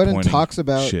 But Joe Budden talks shit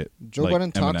about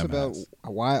Eminem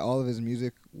why all of his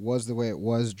music was the way it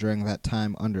was during that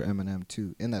time under Eminem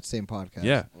too. In that same podcast,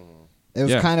 Yeah, it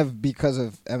was kind of because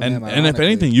of Eminem. and if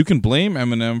anything, you can blame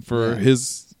Eminem for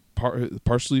his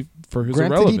partially for his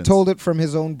Granted, irrelevance. he told it from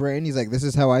his own brain. He's like, "This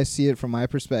is how I see it from my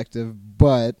perspective."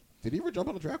 But did he ever jump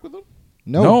on the track with him?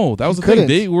 No, that was the couldn't.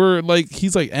 thing. They were like,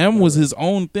 he's like, M was his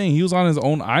own thing. He was on his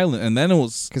own island, and then it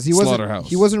was because he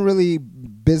Slaughterhouse. wasn't really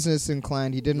business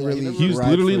inclined. He didn't really. He was ride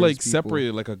literally for his like people.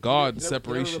 separated, like a god He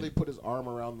separation. never really put his arm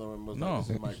around them and was No. like,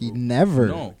 this is my He group. never.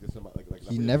 No.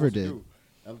 He never did.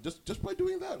 And just by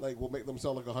doing that, like, we'll make them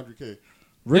sell like $100K.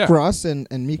 Rick Yeah. Ross and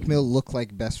Meek Mill look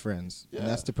like best friends, Yeah. and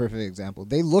that's the perfect example.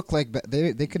 They look like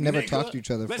they could never Nigga, talk to each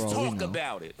other let's for all we talk know.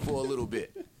 about it for a little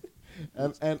bit.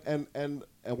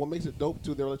 And what makes it dope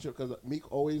too, their relationship, because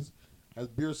Meek always has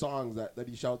beer songs that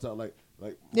he shouts out like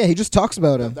Yeah, he just talks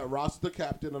about him. that Ross is the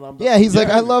captain and I'm the Yeah, he's like,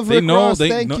 I love They Rick know. Ross.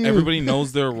 Thank you. Everybody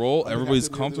knows their role. think Everybody's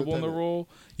I said comfortable in their lieutenant. role.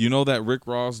 You know that Rick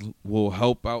Ross will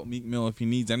help out Meek Mill if he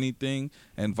needs anything,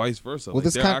 and vice versa. Well, Like,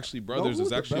 this they're kind- actually brothers.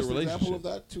 There's actually a the best example relationship. of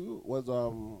that too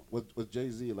was with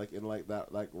Jay-Z, like in like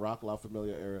that like Rock La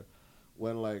Familia era,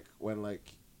 when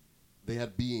they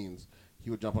had Beans, he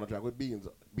would jump on a track with Beans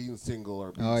single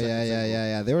or Beans Oh second yeah, single.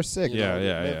 yeah. They were sick. You Yeah, know,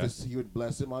 yeah, Memphis, he would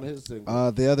bless him on his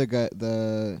single. The other guy,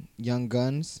 the Young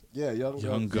Guns. Yeah, Young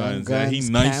Young Guns. Guns. Yeah, he Guns,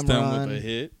 niced them Cameron. with a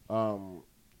hit.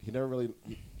 He never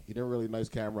really nice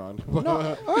Cameron.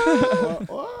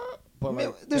 But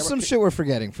There's like, some shit we're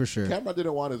forgetting for sure. Cameron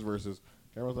didn't want his verses.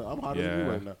 Cameron's like, I'm hotter than you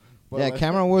Yeah. right now. But Yeah, like,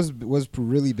 Cameron was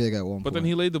really big at one point. But then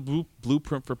he laid the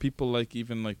blueprint for people like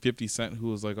even like 50 Cent, who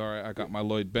was like, all right, I got my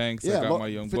Lloyd Banks, I got my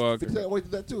Young Buck. 50 Cent always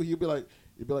did that too. He'd be like,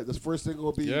 this first single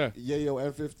will be Yayo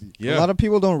and 50. Yeah. A lot of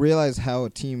people don't realize how a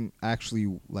team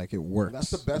actually like it works. And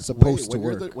that's the best It's supposed way. to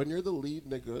work. When you're the lead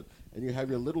nigga and you have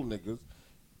your little niggas,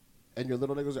 and your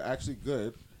little niggas are actually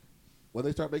good, when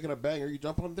they start making a banger, you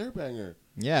jump on their banger.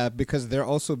 Yeah, because they're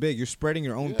also big. You're spreading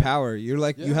your own Yeah. power. You're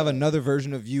like you have Yeah. another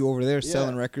version of you over there Yeah.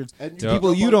 selling records And to you people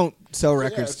jump you on- don't sell Yeah,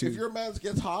 records if to. your man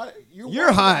gets hot,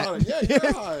 You're hot. Yeah,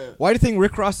 you're hot. Why do you think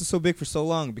Rick Ross is so big for so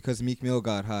long? Because Meek Mill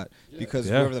got hot. Because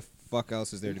Yeah. whoever the fuck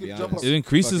else is there, You to be could jump honest. It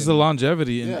increases the Fucking-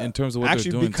 longevity in, Yeah. in terms of what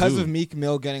Actually, they're doing because too. of Meek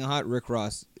Mill getting hot, Rick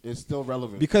Ross. It's still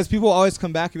relevant. Because people always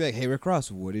come back and be like, "Hey, Rick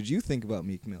Ross, what did you think about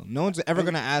Meek Mill?" No one's ever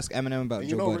gonna ask Eminem about And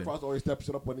Joe you know Budden. Rick Ross always steps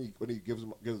it up when he gives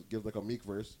like a Meek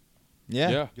verse. Yeah.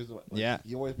 Yeah. Gives him, like, Yeah.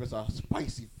 He always puts a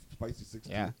spicy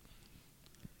 16. Yeah.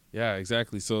 Yeah,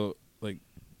 exactly. So like,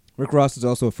 Rick Ross is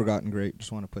also a forgotten great.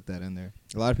 Just want to put that in there.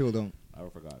 A lot of people don't. I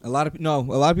forgot. A lot of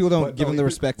people don't But give no, him the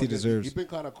he's respect been- he deserves. He's been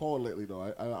kind of cold lately, though.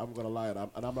 I'm gonna lie, and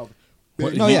I'm not.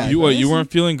 what, No, you, yeah. you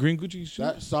weren't feeling Green Gucci suit?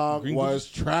 That song Green was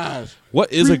Gucci? trash.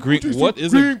 What is a green? Gucci What suit,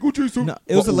 is green a? Gucci suit? No,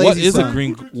 it was a What lazy is song. a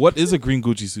green? What is a green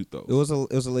Gucci suit though? It was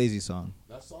a lazy song.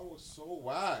 That song was so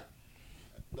whack.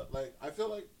 Like I feel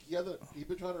like he's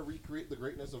been trying to recreate the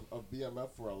greatness of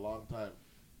BMF for a long time,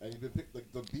 and he's been picked like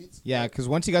the beats. Yeah, because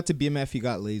once he got to BMF, he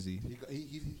got lazy.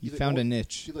 He found a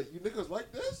niche. He's like, you niggas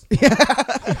like this?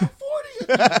 I got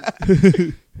 40 of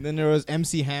these. And then there was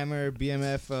MC Hammer,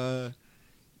 BMF.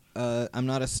 I'm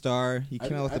Not a Star. He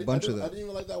came out with a bunch of I them. didn't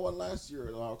even like that one last year,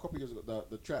 a couple years ago.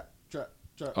 The trap.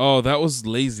 Oh, that was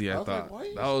lazy. I was like, thought why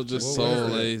you that was so just so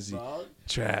weird, lazy. dog?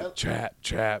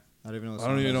 Trap. I don't even know. What I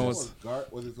don't even know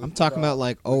That what's. was I'm talking about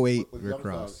like 08 with Rick Young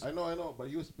Ross. Thug. I know, but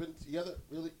he hasn't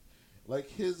really like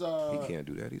his He can't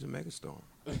do that. He's a megastar.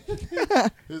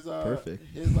 his Perfect.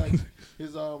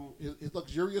 his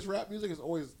luxurious rap music is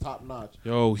always top notch.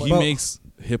 Yo, he But- makes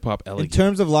hip hop In elegant.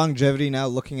 terms of longevity, now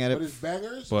looking at But it, his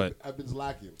bangers But- have been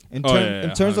lacking. in Oh,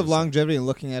 yeah, terms of 100%. longevity and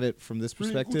looking at it from this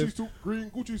Green perspective, Gucci suit, green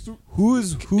Gucci suit.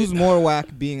 who's more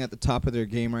whack being at the top of their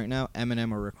game right now,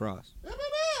 Eminem or Rick Ross? Eminem.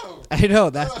 I know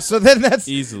that's so. Then that's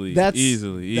Easily. That's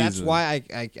Easily. why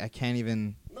I can't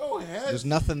even. No head. There's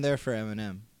nothing there for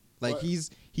Eminem. Like What?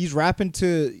 he's rapping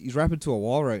to a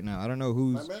wall right now. I don't know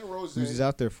My who's man Rose he's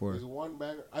out there for. is one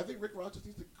banger. I think Rick Ross just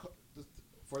needs to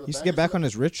for the He needs to get back on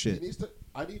his rich He shit. needs to.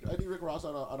 I need Rick Ross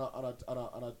on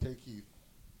a Take Heath.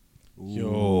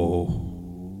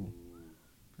 Yo.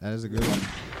 That is a good one.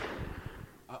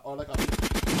 Or like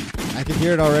I can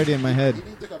hear it already in my head. he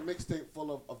needs like a mixtape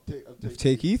full of Take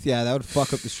Take Heath, yeah, that would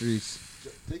fuck up the streets.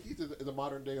 Take Heath is a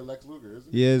modern day Lex Luger,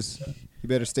 isn't He is. You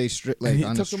better stay straight, like He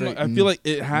on the took him, straight. I feel like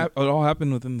it all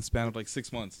happened within the span of like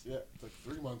 6 months. Yeah, it's like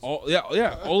 3 months. All of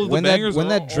the when bangers that are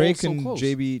when all that Drake so and close.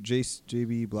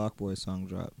 JB Block Boy song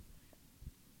dropped.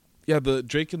 Yeah, the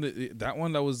Drake and that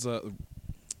one that was a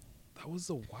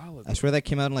while ago. I swear that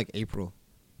came out in like April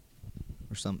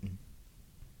or something.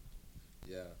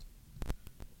 Yeah,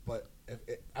 but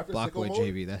after Block Sicko Boy Mode,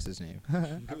 JB, that's his name.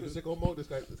 after Sicko Mode, this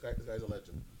guy's a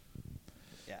legend.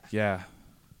 Yeah.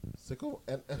 Sicko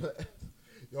and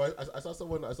yo,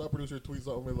 I saw a producer tweet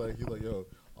something like he's like, yo,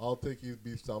 I'll take his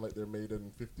beats sound like they're made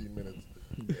in 15 minutes.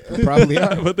 They probably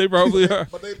are. But they probably are.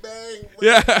 But they bang.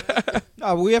 Yeah.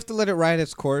 No, but we have to let it ride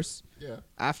its course. Yeah.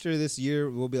 After this year,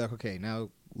 we'll be like, okay, now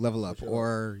level up, Sure.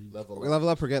 or Level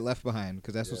up. or get left behind,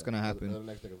 because that's what's gonna The happen.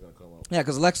 next thing is gonna come out. Yeah,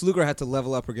 because Lex Luger had to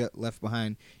level up or get left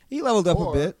behind. He leveled up a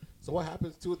Or- bit. So what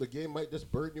happens too? The game might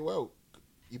just burn you out.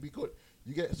 You be good.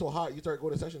 You get so hot, you start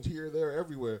going to sessions here, there,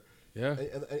 everywhere. Yeah.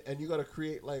 And you got to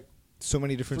create like So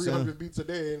many different 300 beats a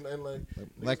day, and like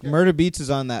like niggas get- Murder Beats is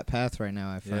on that path right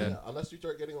now. I find. Yeah, unless you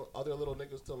start getting other little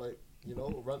niggas to like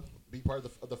be part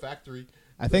of the factory.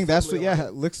 I think that's what. Assembly Yeah,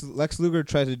 line. Lex Luger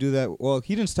tried to do that. Well,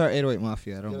 he didn't start 808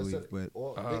 Mafia. I don't You know, believe, so- but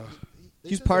or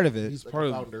He's part of it. He's part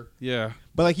of founder. Yeah.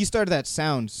 But like he started that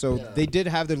sound, so Yeah. they did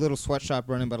have their little sweatshop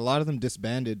running, but a lot of them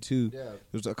disbanded too. Yeah.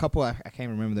 There's a couple I can't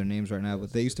remember their names right now,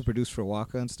 but they used to produce for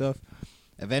Waka and stuff.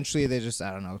 Eventually, they just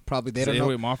I don't know. Probably they don't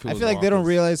know. 808 Mafia I was feel like they don't Waka's.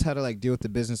 realize how to like deal with the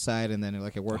business side, and then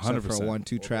like it works out for 100%. a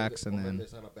 1-2 tracks, and Or then they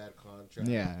sign a bad contract.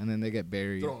 yeah, and then they get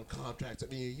buried. Throwing contracts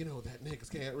at me. You know that niggas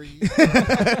can't read.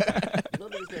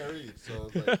 Niggas can't read.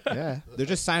 So it's like, Yeah, they're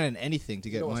just signing anything to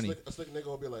get money. A slick nigga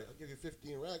will be like, I'll give you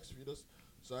 15 racks if you just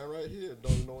sign right here and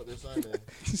don't even know what they're signing. They're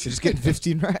just getting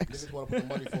 15 racks. Niggas want to put the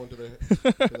money phone to their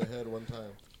head one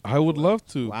time. I would love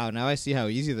to. Wow, now I see how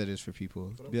easy that is for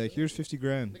people. Be like, here's 50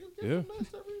 grand. Yeah.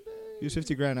 Here's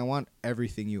 50 grand. I want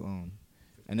everything you own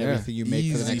and Yeah. everything you make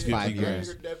for the Easy next 50 5 grand. years.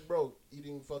 You're dead broke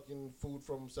eating fucking food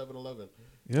from 7-Eleven.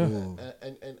 Yeah. Ooh.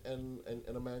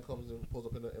 And a man comes and pulls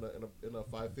up in a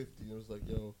 550 and was like,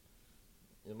 yo,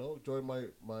 you know, join my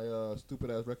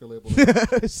stupid ass record label.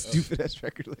 Stupid ass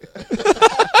record label.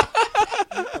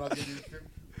 And I'll give you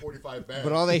 45 bands.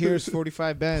 But all they hear is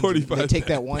 45 bands. 45 They take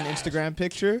that bands. one Instagram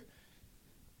picture.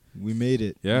 We made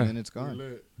it. Yeah. And then it's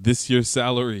gone. This year's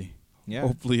salary. Yeah.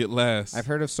 Hopefully it lasts. I've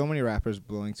heard of so many rappers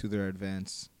blowing through their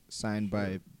advance, signed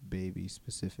by Baby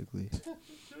specifically.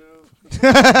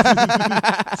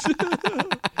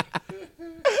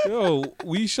 Yo,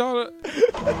 we shot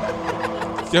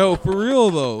a. Yo, for real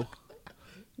though.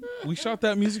 We shot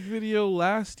that music video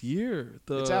last year.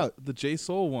 It's out. The J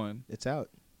Soul one. It's out.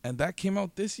 And that came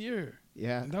out this year.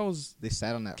 Yeah. And that was They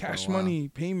sat on that cash for a while. money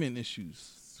payment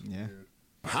issues. Yeah.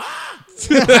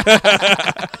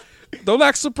 Don't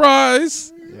act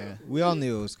surprised. Yeah. We all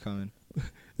knew it was coming.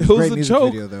 It Great was a music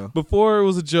joke. video, though. Before it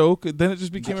was a joke, then it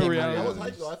just became a Became a reality. I was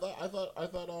reality. hyped though. I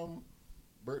thought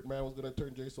Birdman was gonna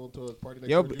turn J Soul into a party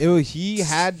next Yo, door. he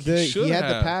had the should he had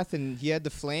the have. path and he had the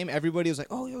flame. Everybody was like,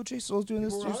 "Oh, yo, J Soul's doing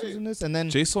this, J People were Soul's hyped. doing this," and then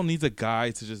J Soul needs a guy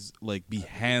to just like be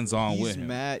hands on he's with him.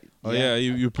 mad. Oh yeah,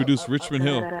 you produced Richmond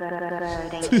Hill. Shout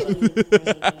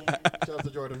out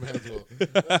to Jordan Mansell.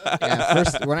 Yeah,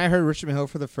 first when I heard Richmond Hill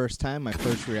for the first time, my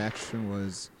first reaction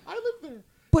was, I live there.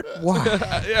 "But why?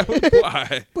 Yeah,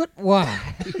 why? But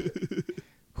why?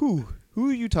 Who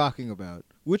are you talking about?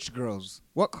 Which girls?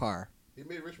 What car?" He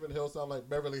made Richmond Hill sound like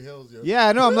Beverly Hills. Yo. Yeah,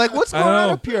 I know. I'm like, what's I going on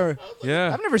know. up here?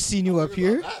 Yeah. I've never seen you up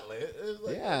here. That lit. It's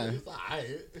like, Yeah. it's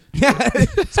alright. Yeah,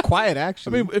 it's quiet I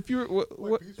actually. mean, if you're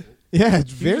what Peaceful. yeah,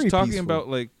 it's he was very talking peaceful. about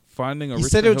like finding a He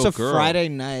Richmond said it's Hill a girl. Friday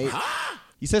night.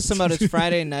 He says something about it's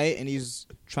Friday night, and he's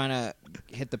trying to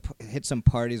hit some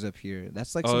parties up here.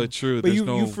 That's like Oh, some, true. But There's you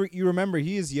no. you remember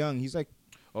he is young. He's like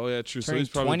Oh yeah, true. So turning he's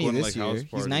probably 20 going to, this like house year.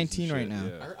 He's parties 19 and right shit,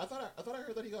 now. Yeah. I thought I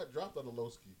heard that he got dropped on the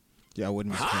Lowski. yeah, I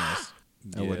wouldn't be surprised.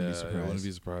 I wouldn't be I wouldn't surprised.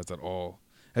 be surprised at all.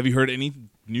 Have you heard any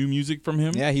new music from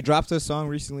him? Yeah, he dropped a song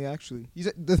recently. Actually,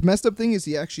 the messed up thing is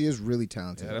he actually is really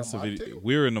talented. Yeah, that's the Mod video. Ting?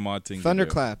 We're in the mod thing.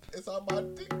 Thunderclap. It's on my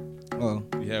dick. Oh,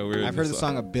 Yeah, we're. I've heard the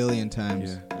song a billion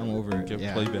times. Yeah. I'm over it. Get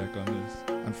Yeah, playback on this.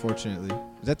 unfortunately.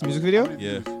 Is that the music video?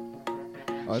 Yeah,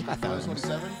 Oh, it's got thousands.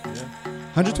 127?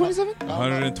 127?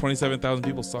 127,000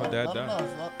 people saw Dad No, die.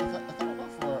 it's not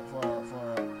for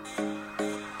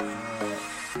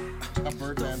a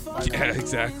Birdman fight. Yeah,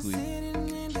 exactly.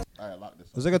 All right, lock this.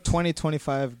 It was like a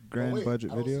 20-25 grand Wait,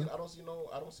 budget I don't video. See, I don't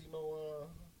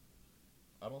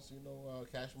see no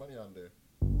Cash Money on there.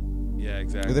 Yeah, Well,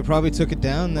 exactly. they probably took it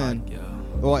down then.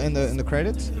 Well, in the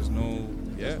credits. There's no.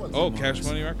 Yeah. Oh, Cash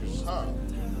Money Records. Huh.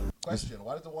 Question: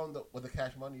 why does the one with the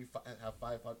Cash Money have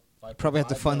five? Probably have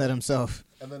to fund that himself.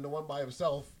 And then the one by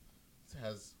himself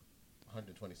has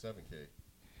 127K.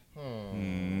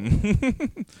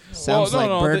 Sounds Well, like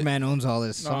no, Birdman owns all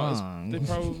his No, it's- songs. they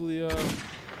probably.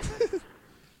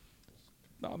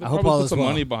 No, they I hope probably all put is some well.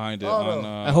 money behind it. Oh, no.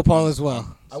 On, I hope all is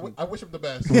well. I wish him the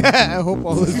best. I hope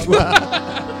all is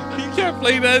well. You can't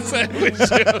play that sandwich.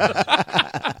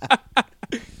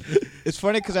 It's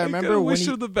funny because I remember when wish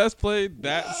he, him the best played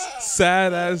that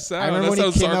sad ass sound. I remember that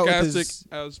when he sounds came out with sarcastic his-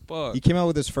 as fuck. he came out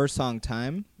with his first song,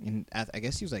 "Time," and I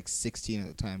guess he was like 16 at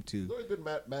the time too. He's always been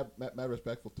mad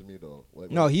respectful to me though.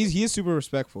 Like, No, he is super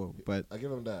respectful, but I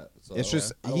give him that. So it's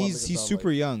just I don't wanna make it he's sound super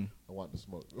like young. I want to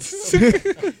smoke.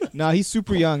 No, he's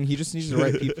super young. He just needs the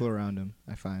right people around him.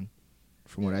 I find,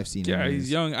 from what I've seen. Yeah, anyways.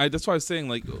 he's young. That's why I was saying,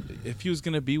 like, if he was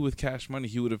gonna be with Cash Money,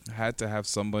 he would have had to have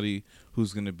somebody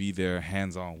who's gonna be there,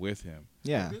 hands on with him.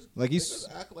 Yeah, like They he's.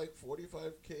 just act like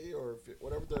 45K or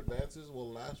whatever the advances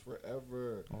will last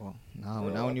forever. Oh, Bro,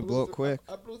 now when I you blew blow it through- quick.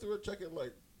 I blew through a check in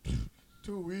like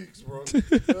 2 weeks, bro.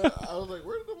 I was like,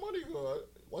 where did the money go?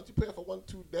 Once you pay off a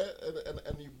 1-2 debt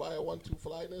and you buy a 1-2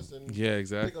 flyness and Yeah,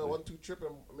 exactly. take a 1-2 trip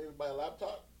and maybe buy a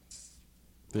laptop.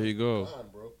 There you go. Come on,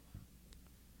 bro.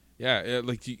 Yeah,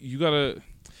 like you gotta.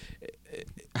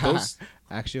 Those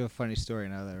Actually, a funny story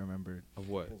now that I remembered.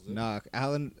 what? Nah,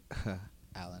 Alan.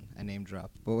 Alan, I name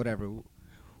dropped, but whatever. We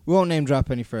won't name drop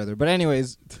any further. But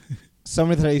anyways,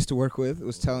 somebody that I used to work with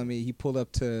was telling me he pulled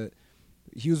up to.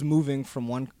 He was moving from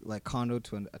one like condo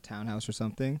to a townhouse or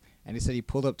something, and he said he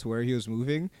pulled up to where he was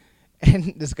moving,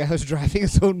 and this guy was driving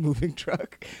his own moving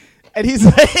truck, and he's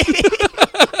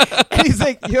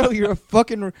like, yo, you're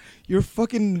fucking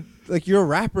like you're a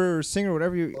rapper or singer or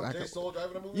whatever you. Jay Soul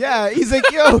driving a movie? Yeah, he's like,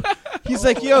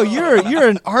 yo, you're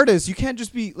an artist. You can't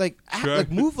just be like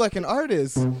move like an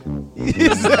artist.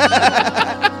 He's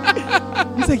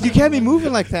like, you can't be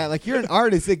moving like that. Like you're an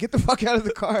artist. Like, get the fuck out of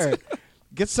the car.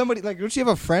 Get somebody, like, don't you have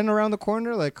a friend around the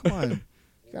corner? Like, come on. You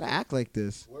gotta act like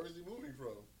this. Where is he moving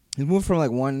from? He moved from,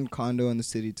 like, one condo in the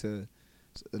city to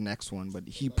the next one, but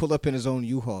he pulled up in his own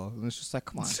U-Haul. And it's just like,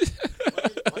 come on.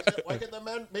 Why can't that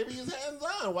man, maybe he's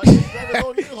hands-on. Why can't he drive his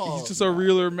own U-Haul? He's just a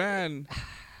realer man.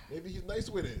 Maybe he's nice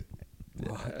with it.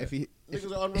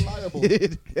 Niggas are unreliable.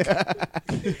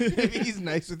 Maybe he's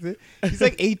nice with it. He's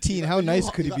like 18. How nice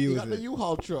could he be with it? He got the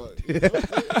U-Haul truck.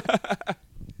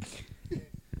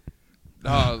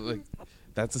 No, like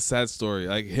that's a sad story.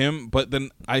 Like him, but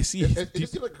then I see. It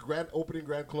just seemed like a grand opening,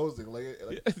 grand closing. Like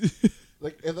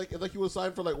he was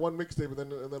signed for like one mixtape,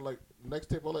 and then like next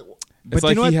tape, I'm like. But it's you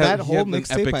like know what? he had, That he whole had an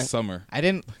mixtape, epic summer. I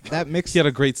didn't. That mix. He had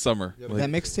a great summer. That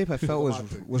mixtape I felt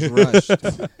was rushed.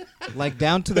 Like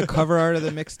down to the cover art of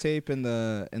the mixtape and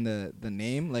the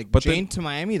name. Like but Jane to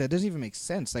Miami. That doesn't even make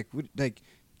sense. Like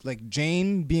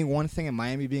Jane being one thing and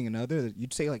Miami being another.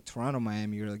 You'd say like Toronto,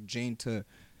 Miami, or like Jane to.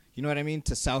 You know what I mean?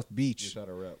 To South Beach.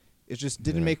 It just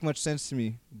didn't make much sense to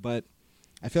me. But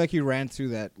I feel like he ran through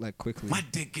that like quickly. My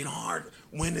dick get hard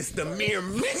when it's the mere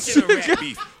mention of rat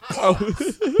beef.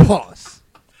 Pause.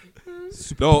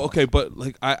 No, okay, but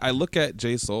like I look at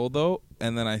Jay Soul though,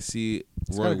 and then I see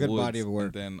Roy got a good Woods, body of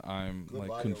work. and then I'm Good like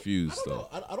body. confused I though.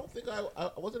 don't know. I don't think I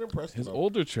wasn't impressed. His enough.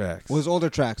 older tracks. Well, his older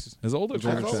tracks. His older I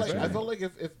tracks. felt like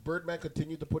if Birdman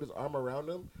continued to put his arm around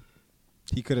him,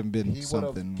 He could have been he would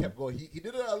something. have kept going. He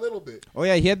did it a little bit. Oh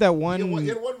yeah, he had that He one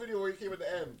had one video where he came at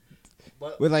the end,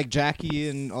 but with like Jackie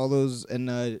and all those and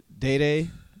Day Day,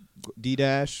 D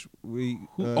Dash.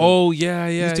 Oh yeah,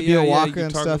 he yeah. used to be a Waka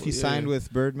and stuff. He signed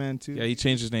with Birdman too. Yeah, he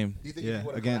changed his name. do you think if he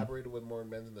would have collaborated with more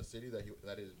men in the city that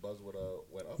his buzz would have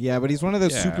went up? Yeah, but he's one of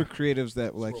those Yeah. super creatives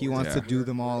that like he wants to do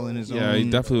them all in his own. Yeah, he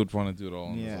definitely would want to do it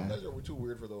all. Yeah. Some guys are too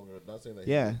weird for those. Not saying that.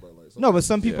 Yeah. He is, but like, No, but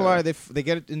some people are. They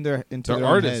get it into They're their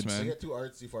artists, own heads. They man. get too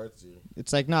artsy fartsy.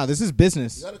 It's like, nah, this is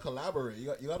business. You gotta collaborate.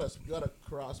 You gotta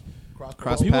cross.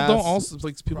 Cross People paths. don't also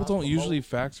like people don't Cross-promote. usually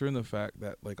factor in the fact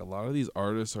that like a lot of these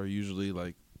artists are usually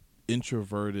like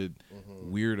introverted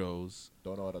weirdos.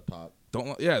 Don't know how to talk.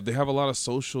 They have a lot of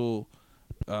social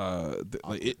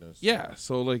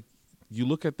so like you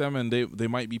look at them and they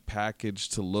might be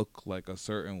packaged to look like a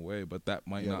certain way, but that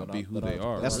might not be who they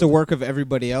are. That's the work of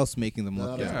everybody else making them look.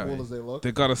 Not as cool as they look.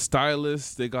 They got a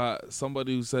stylist. They got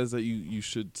somebody who says that you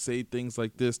should say things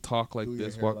like this, talk like Do your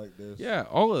this, hair walk like this. Yeah,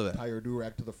 all of that. Tie your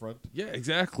do-rag to the front. Yeah,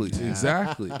 exactly,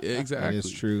 exactly. That Exactly. is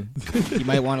true. You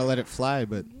might want to let it fly,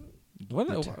 but What?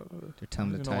 they're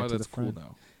telling them to tie it to the cool front.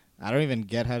 now. I don't even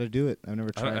get how to do it. I've never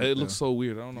tried it. It looks so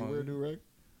weird. I don't You wear a know. do-rag?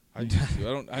 I used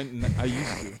to. I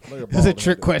used to. It's a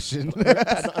trick question.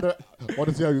 I want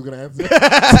to see how you're gonna answer.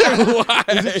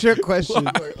 It's a trick question.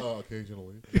 Like,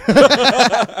 occasionally.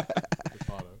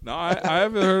 No, I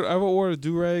haven't heard. I haven't worn a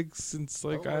do rag since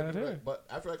like I had hair. But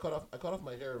after I cut off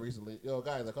my hair recently. Yo,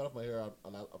 guys, I cut off my hair on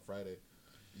Friday.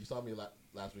 You saw me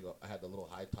last week. I had the little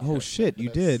high top. Oh shit, you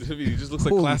did. He just looks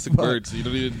like Holy classic fuck. bird, so you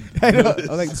don't even. I know. I was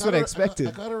like, this is what I expected.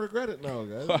 I kind of regret it now,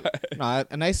 guys. No,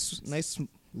 a nice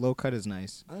low cut is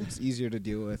nice. It's easier to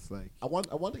deal with. Like I want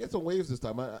to get some waves this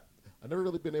time. I never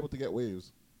really been able to get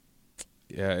waves.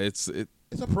 Yeah, it's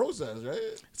a process, right?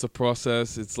 It's a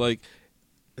process. It's like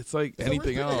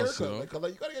anything else. You know? Like,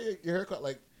 you gotta get your haircut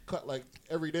cut like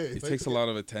every day. It takes a lot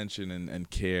of attention and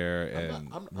care and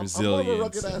I'm resilience. more of a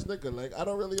rugged ass nigga. Like I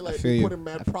don't really like feel putting you.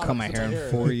 mad I've products cut my in hair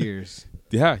in 4 years.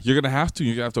 Yeah, you're gonna have to.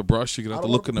 You're gonna have to brush. You're gonna have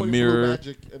to look in the mirror.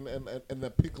 Magic and the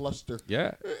pink luster.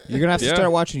 Yeah, you're gonna have to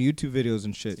start watching YouTube videos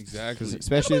and shit. Exactly.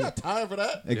 Especially. I got time for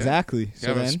that. Exactly. You So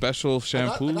have a then, special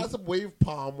shampoo. I got some wave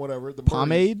palm, whatever. The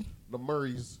pomade. The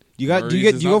Murray's. You got? Do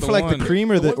Murray's you go is for not like the the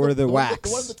cream or the one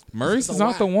wax? Murray's is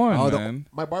not the one, Oh, man.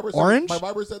 My barber Orange? Said, my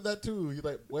barber said that too. He's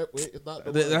like, wait, it's not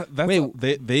the one.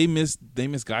 Wait, they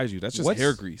misguide you. That's just What's-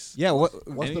 hair grease. Yeah. What's the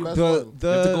best one? You have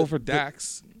to go for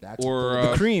Dax or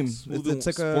the cream. Smooth It's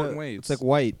like Sport and Waves. It's like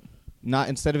white. Not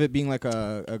instead of it being like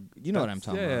a you know what I'm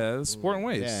talking about. Yeah, Sport and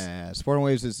Waves. Yeah, Sport and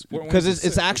Waves is Sport and because Waves it's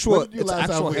is sick. actual When did you it's last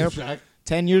actual have hair. waves, Shaq?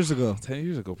 10 years ago. 10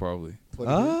 years ago, probably.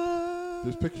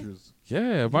 There's pictures.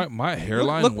 Yeah, my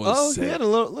hairline look, was oh, sick. yeah,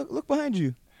 look behind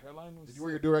you. Hairline was Did you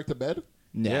wear your direct to bed?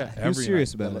 Nah, Yeah, he was every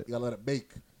serious You about gotta, it. you gotta let it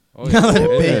bake. Oh, yeah. Let it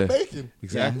Oh, bake. yeah. Bacon.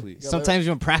 Exactly. Yeah. Sometimes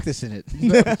you're practicing it. Did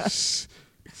you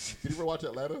ever watch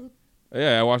Atlanta?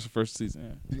 Yeah, I watched the first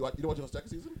season. Yeah. You don't watch the second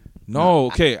season? No,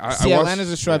 okay. I See, watched,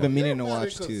 Atlanta's a show I've been You're meaning to mad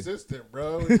watch too. inconsistent,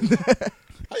 bro.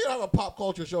 How you have a pop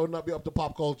culture show and not be up to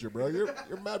pop culture, bro? You're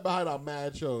mad behind on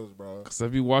mad shows, bro. Cause I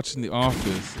be watching The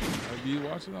Office.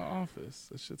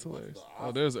 That shit's hilarious.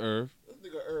 Oh, there's Irv.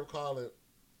 This nigga Irv calling.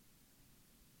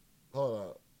 Hold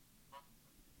up.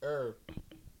 Irv.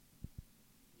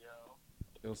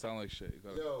 It'll sound like shit. You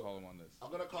gotta Yo. call him on this.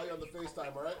 I'm gonna call you on the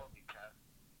FaceTime, all right?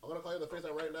 I'm gonna call you on the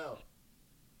FaceTime right now.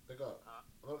 Pick up.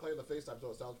 I'm gonna call you on the FaceTime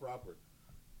so it sounds proper.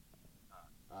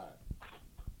 All right.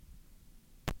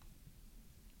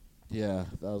 Yeah,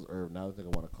 that was Irv. Now the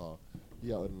nigga want to call.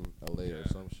 He out in LA or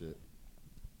some shit.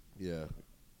 Yeah.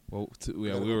 Well, We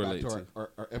yeah, gotta we go were back late to too. our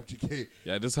MGK.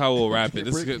 Yeah, this is how we'll wrap it.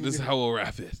 This is Breaking this is news. how we'll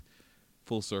wrap it.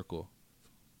 Full circle.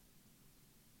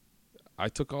 I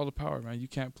took all the power, man. You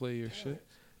can't play your shit.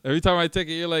 Every time I take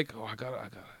it, you're like, oh, I got it.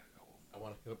 I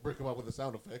want to break him up with a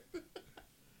sound effect.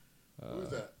 Who's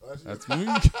that? Oh, That's me. I'm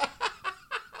like,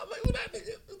 who that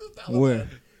nigga? Who's this Taliban? Where?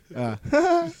 All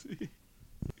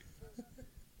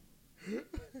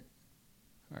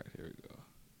right, here we go.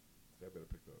 I better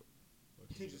pick up.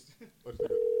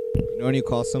 You know when you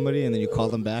call somebody and then you call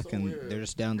them back so and weird. they're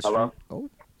just down the Hello? street? Oh,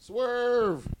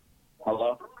 Swerve.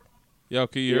 Hello? Yo,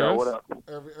 can you hear Yeah, us? what up?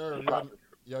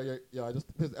 Yo, this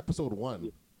is episode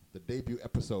 1, the debut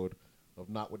episode of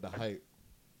Not With The Hype.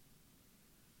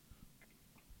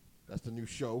 That's the new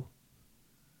show.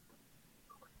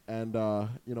 And,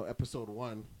 episode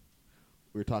 1,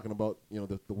 we were talking about,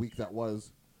 the week that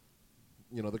was,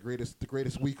 the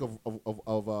greatest week of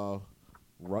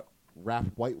rap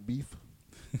white beef.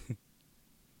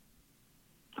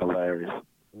 Hilarious.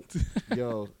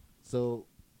 Yo, so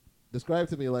describe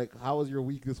to me, like, how was your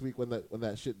week this week when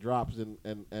that shit drops and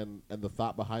the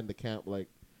thought behind the camp, like,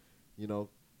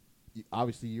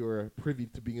 obviously you were privy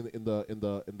to being in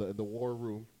the war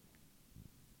room.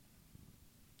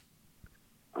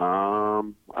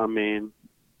 I mean,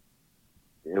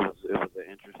 it was an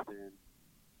interesting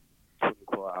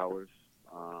 24 hours.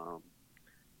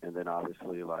 And then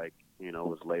obviously, like, it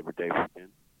was Labor Day weekend,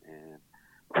 and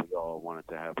we all wanted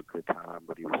to have a good time,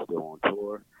 but he was still on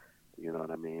tour. You know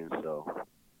what I mean? So,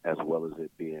 as well as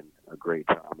it being a great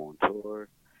time on tour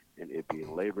and it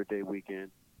being Labor Day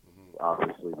weekend,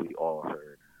 obviously we all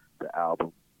heard the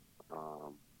album.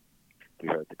 We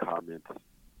heard the comments.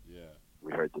 Yeah.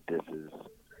 We heard the disses.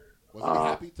 Was he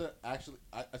happy to actually?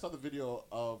 I saw the video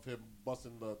of him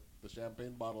busting the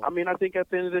champagne bottle. I mean, I think at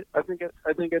the end of the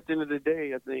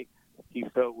day, I think he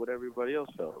felt what everybody else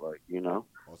felt like. Oh,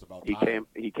 it's about he time.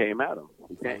 came at him.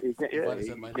 He came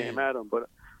at him. But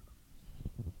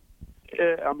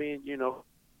yeah, I mean,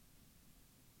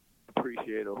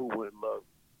 appreciate who wouldn't love.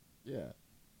 Yeah.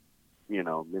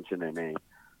 Mention their name,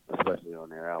 especially on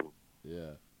their album.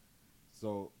 Yeah.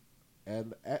 So,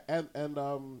 and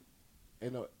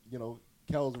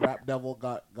Kel's Rap Devil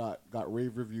got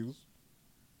rave reviews.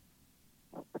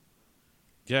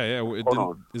 Yeah. Isn't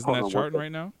that charting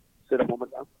right now? Say that one more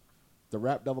time. The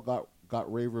Rap Devil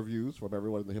got rave reviews from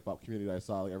everyone in the hip hop community. I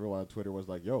saw, like, everyone on Twitter was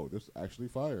like, "Yo, this is actually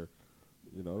fire."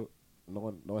 No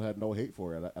one had no hate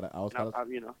for it. And I was kind of,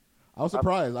 I was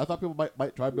surprised. I thought people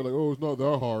might try to be like, "Oh, it's not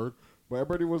that hard," but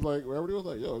everybody was like,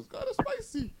 "Yo, it's kind of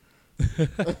spicy."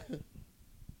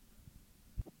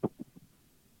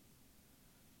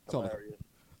 Hilarious.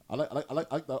 I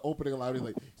like the opening line. He's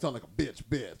like, "You sound like a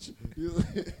bitch."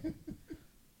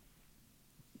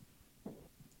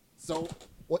 So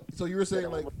what? So you were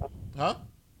saying, like, huh?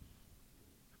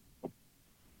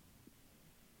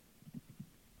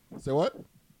 Say what?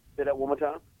 Say that one more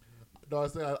time. No, I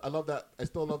was saying I love that. I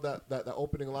still love that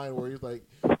opening line where he's like,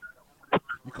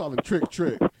 "You call him trick.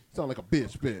 You sound like a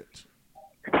bitch."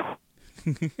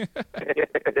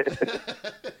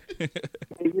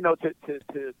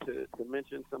 To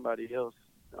mention somebody else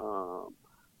to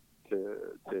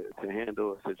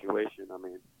handle a situation. I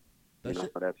mean, that's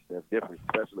different,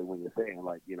 especially when you're saying,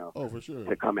 like, oh, for sure,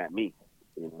 to come at me,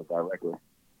 directly.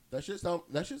 That shit. And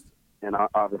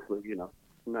obviously,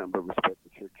 nothing but respect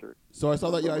to Trick. So I saw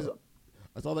that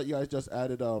you guys just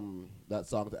added that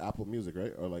song to Apple Music,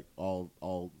 right? Or like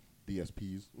all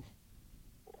DSPs.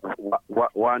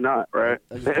 Why not, right?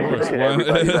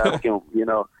 Everybody's asking,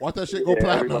 why that shit go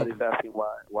platinum? Everybody's asking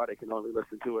why they can only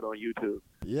listen to it on YouTube.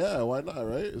 Yeah, why not,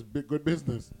 right? It's good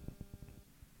business.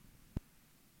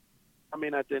 I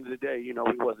mean, at the end of the day,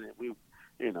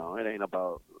 you know, it ain't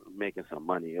about making some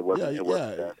money. It wasn't. It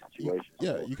wasn't that situation.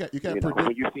 You can't You know, predict.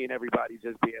 when you seeing everybody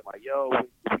just being like, "Yo,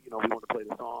 we want to play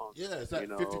the song." Yeah, it's at you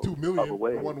know, 52 million other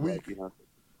ways, in 1 week. like, you know.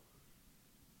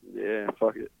 Yeah,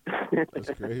 fuck it. That's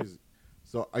crazy.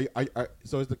 So,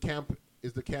 so is the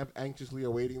camp anxiously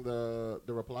awaiting the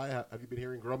reply? Have you been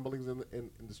hearing grumblings in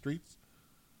the streets?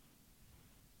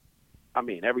 I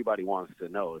mean, everybody wants to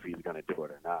know if he's gonna do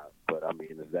it or not. But I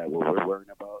mean, is that what we're worrying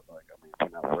about? Like, I mean, we're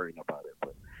not worrying about it.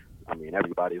 But I mean,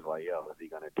 everybody's like, "Yo, is he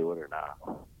gonna do it or not?"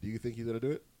 Do you think he's gonna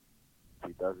do it?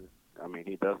 He doesn't. I mean,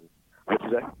 he doesn't. What you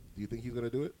say? Do you think he's gonna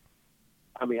do it?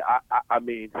 I mean, I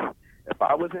mean, if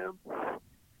I was him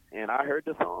and I heard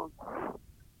the song,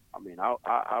 I mean,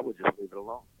 I would just leave it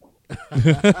alone.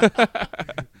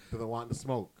 Doesn't want to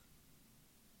smoke.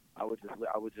 I would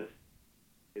just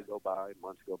days go by,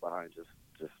 months go by, and just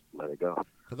let it go.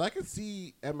 Because I can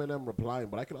see Eminem replying,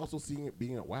 but I can also see it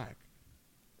being a whack.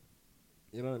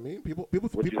 You know what I mean? People.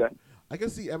 I can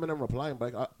see Eminem replying,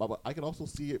 but I can also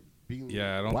see it being.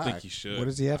 Yeah, I don't whack. think he should. What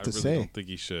does he have to I really say? don't think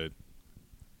he should.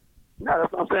 No,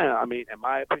 that's what I'm saying. I mean, in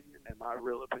my opinion, in my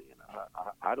real opinion,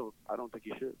 I don't think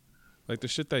he should. Like the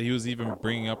shit that he was even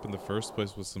bringing up in the first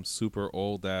place was some super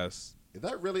old ass. Is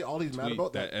that really all he's mad tweet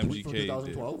about? That tweet from MGK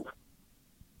 2012?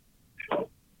 did.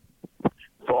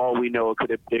 For all we know,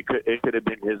 it could have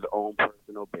been his own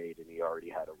personal bait, and he already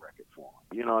had a record for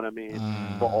him. You know what I mean?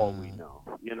 For all we know,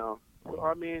 you know. So,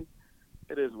 I mean,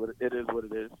 it is what it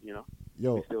is. You know.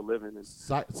 Yo, we still living and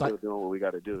still doing what we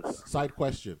got to do. So. Side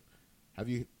question: have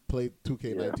you played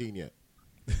 2K19 yet?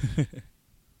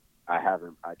 I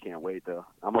haven't. I can't wait though.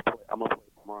 I'm gonna play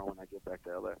tomorrow when I get back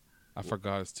to LA. I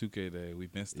forgot it's 2K Day. We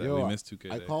missed that. Yo, we missed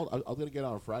 2K I Day. called. I was gonna get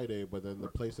on Friday, but then the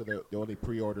place said that they only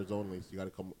pre-orders only, so you got to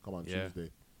come on Yeah. Tuesday.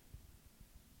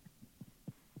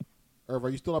 Irv, are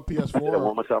you still on PS4? Yeah,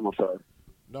 one more time, I'm sorry.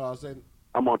 No, I was saying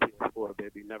I'm on PS4,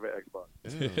 baby, never Xbox.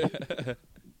 Damn.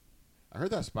 I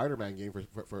heard that Spider-Man game for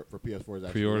PS4 is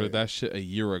actually Pre-ordered right. that shit a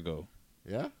year ago.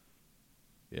 Yeah,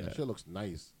 Yeah. that shit looks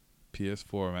nice.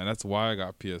 PS4, man. That's why I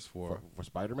got PS4. For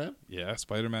Spider-Man? Yeah,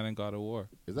 Spider-Man and God of War.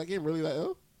 Is that game really that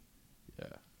ill? Yeah,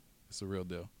 it's a real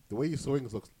deal. The way he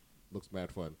swings looks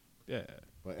mad fun. Yeah.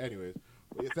 But anyways,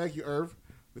 thank you, Irv.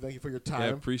 We thank you for your time. Yeah,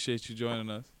 appreciate you joining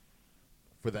us.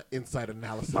 For the inside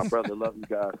analysis. My brother, love you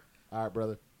guys. All right,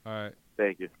 brother. All right.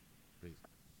 Thank you. Peace.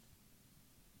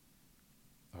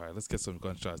 All right, let's get some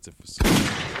gunshots.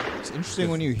 It's interesting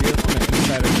when you hear from an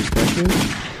insider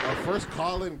perspective. Our first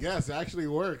call-in guest actually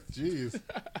worked. Jeez.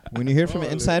 When you hear from an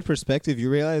Holy. inside perspective, you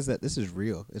realize that this is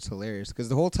real. It's hilarious because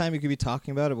the whole time you could be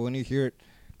talking about it, but when you hear it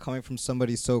coming from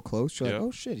somebody so close, you're like,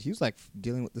 "Oh shit, he was like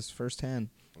dealing with this firsthand."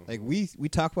 Like we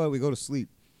talk about it, we go to sleep,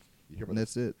 and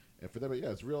that's it. And for them, yeah,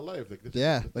 it's real life. Like this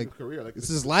Yeah, is like career. Like this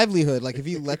is livelihood. Like if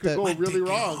you let could that go really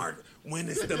wrong. When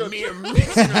it's the mere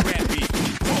mixing of rap beat.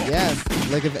 Yeah,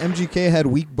 like if MGK had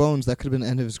weak bones, that could have been the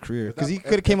end of his career. Because he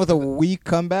could have came with a weak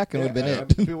comeback and would have been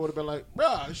and it. people would have been like,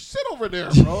 "Bruh, shit over there,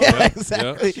 bro." Yeah, Like,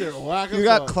 exactly. shit whack You as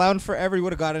got fuck. clowned forever. He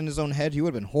would have got in his own head. He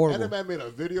would have been horrible. And the man made a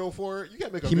video for it. You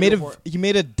can't make a He video made for it. he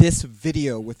made a diss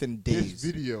video within days.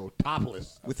 This video,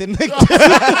 topless. Within like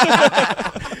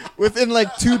within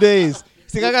like 2 days.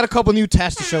 He's like, I got a couple new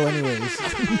tasks to show anyways.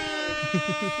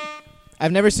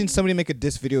 I've never seen somebody make a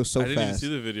diss video so I didn't even fast. see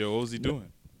the video. What was he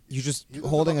doing? You just He was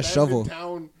holding a abandoned shovel.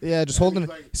 town, Yeah, just and holding he's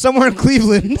it like- somewhere in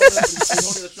Cleveland. He's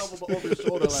holding a shovel over his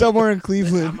shoulder. Like, Somewhere in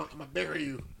Cleveland. I'm gonna bury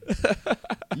you.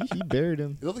 He buried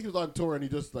him. It looks like he was on tour and he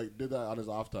just like did that on his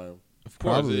off time. Of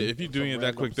course, Probably. if you're doing Some it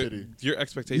that quick, random city. your You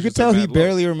expectations. could tell are he mad low.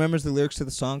 barely remembers the lyrics to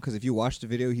the song because if you watch the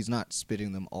video, he's not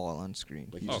spitting them all on screen.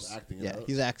 Like He's he's just acting it yeah, out.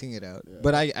 he's acting it out. Yeah.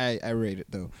 But I rate it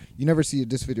though. You never see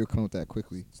this video come out that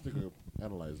quickly. Sticker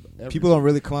analyzed. People don't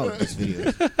really come out with this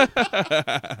video.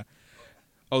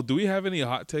 Oh, do we have any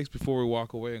hot takes before we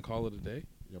walk away and call it a day?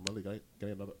 Yeah, Molly, can I get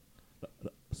another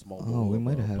small? Oh, we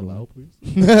might have had Palau, one.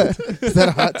 please. Is that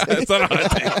a hot take? It's not a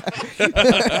hot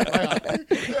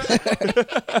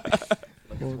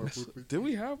take. Did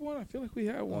we have one? I feel like we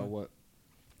had one. What?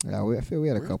 Yeah, I feel we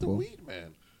had a Where's couple. the weed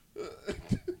man?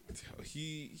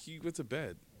 He went to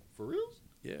bed. For reals?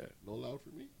 Yeah, No loud for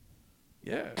me.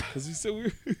 yeah, because he said we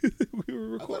were we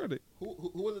were I thought- recording.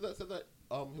 Who was it that said that?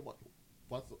 He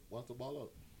wants to ball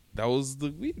out. That was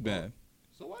the weed man.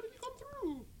 So why did he come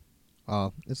through?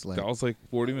 Oh, it's like That was like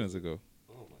 40 minutes ago.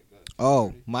 Oh my god.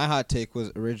 oh, my hot take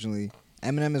was originally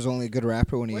Eminem is only a good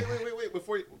rapper when he. Wait!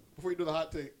 Before you do the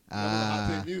hot take, the Ah.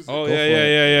 hot take music. Oh Go yeah, for yeah,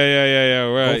 it. yeah.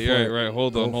 Right, Go for it. right.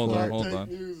 Hold Go on. for it. Hot take Hold on.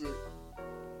 music.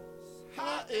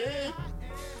 Hot egg.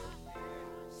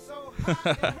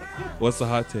 What's the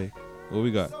hot take? What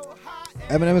we got?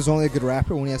 Eminem is only a good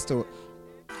rapper when he has to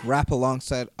rap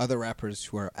alongside other rappers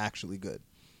who are actually good.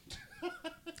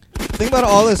 Think about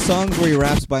all his songs where he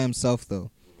raps by himself,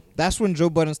 though. That's when Joe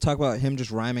Budden's talk about him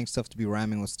just rhyming stuff to be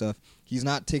rhyming with stuff. He's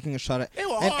not taking a shot at. They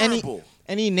were And horrible.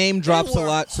 any name drops a were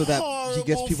lot so that he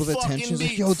gets horrible people's attention. He's like,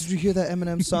 fucking yo, beats. did you hear that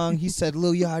Eminem song? He said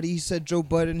Lil Yachty, he said Joe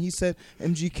Budden, he said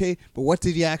MGK. But what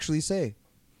did he actually say?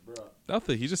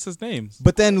 Nothing. He just says names.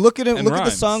 But then look at him. And Look at the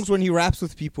rhymes. songs when he raps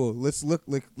with people. Let's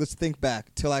think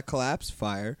back. Till I Collapse,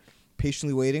 fire.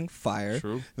 Patiently Waiting, fire.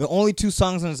 True. The only 2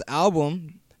 songs on his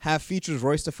album have features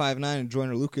Royce da 5'9" and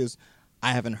Joyner Lucas.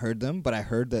 I haven't heard them, but I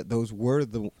heard that those were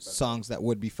the songs that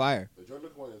would be fire. The Joyner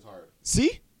Lucas one is hard.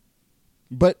 See?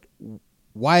 But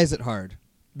why is it hard?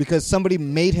 Because somebody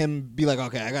made him be like,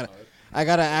 okay, I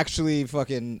gotta actually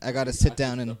I gotta sit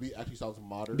down and. The beat actually sounds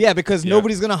modern. Yeah, because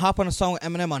nobody's gonna hop on a song with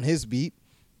Eminem on his beat.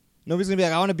 Nobody's gonna be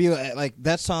like, I want to be like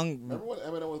that song. Remember when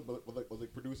Eminem was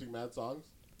producing mad songs?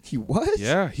 He was?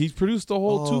 Yeah, he produced the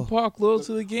whole Tupac Loyal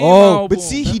to the Game Oh, album. but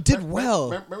see, he did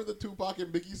well. Remember the Tupac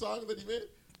and Biggie song that he made?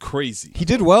 Crazy. He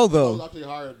did well That was though. actually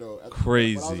hard though.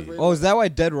 Crazy. Oh, is that why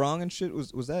Dead Wrong and shit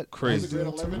was that Crazy. Grade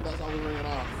 11, that's how we ran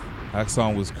off. That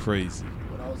song was crazy.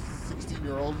 When I was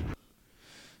 16-year-old.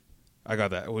 I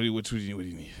got that. What do you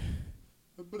need?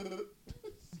 Burning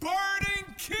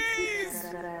keys.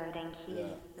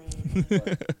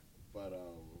 But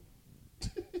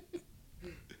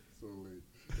so late.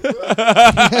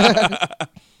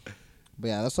 But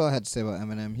yeah, that's all I had to say about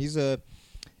Eminem.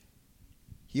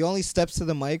 He only steps to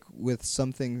the mic with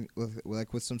something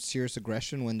with some serious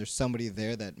aggression when there's somebody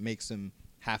there that makes him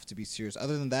have to be serious.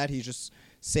 Other than that, he's just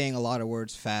saying a lot of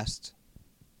words fast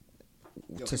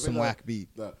to some whack beat.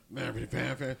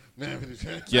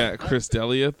 Yeah, Chris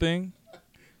D'Elia thing.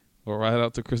 Or right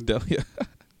out to Chris D'Elia.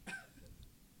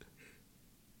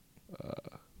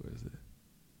 Where is it?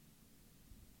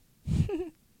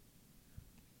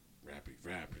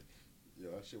 Rapping.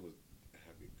 Yo, that shit was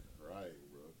had me crying,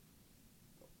 bro.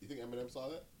 You think Eminem saw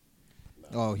that?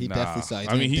 Oh, he definitely saw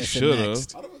it. I mean, he should have.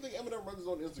 I don't think Eminem runs his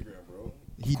own Instagram, bro.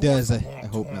 He does. I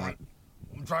hope not.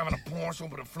 I'm driving a Porsche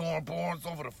over the floorboards,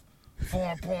 over the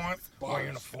foreign points,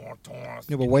 wearing the foreign torns.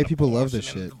 Yeah, but white people love this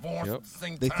shit. Yep.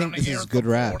 They think this is good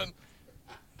rap.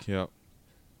 Yep.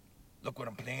 Look what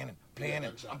I'm planning.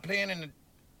 I'm planning to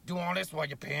do all this while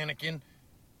you're panicking,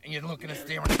 and you're looking and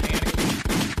staring at panicking.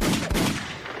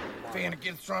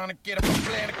 Panickin's trying to get up on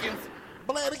Blanikins.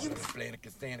 Blanikins,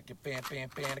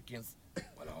 Panikins.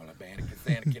 Well, all the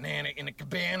Blanikins, Anna in the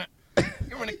cabana.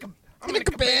 You're in the cabana. I'm in the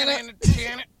cabana. I'm in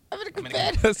the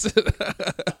cabana. That's it.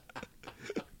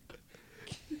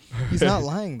 He's not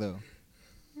lying though.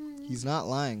 He's not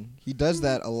lying. He does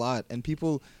that a lot, and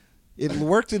people. It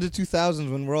worked in the 2000s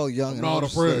when we're all young. I'm not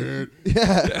afraid.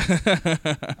 Yeah.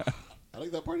 I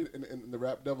like that part in the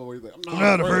Rap Devil where he's like, I'm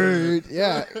not afraid.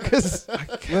 Yeah. I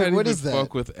can't what even is that?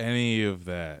 fuck with any of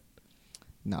that.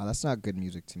 No, that's not good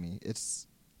music to me. It's,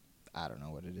 I don't know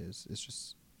what it is. It's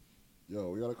just. Yo,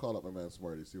 we gotta call up my man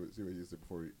Smarty. See what he said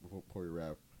before we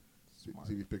rap. See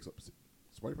if he picks up.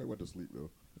 Smarty probably went to sleep though.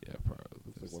 Yeah, probably.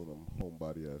 It's like one of them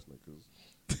homebody ass niggas.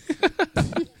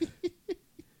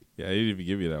 Yeah, he didn't even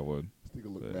give you that one. This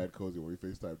nigga looked mad cozy when we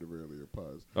FaceTimed him earlier.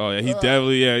 Pause. Oh, yeah, he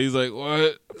definitely, he's like,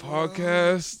 what?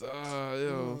 Podcast?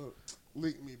 Yo.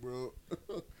 Link me, bro.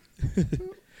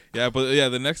 Yeah, but yeah,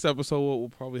 the next episode we'll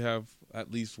probably have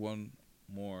at least one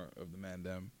more of the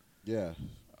Mandem. Yeah.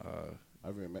 I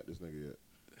haven't even met this nigga yet.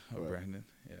 Brandon.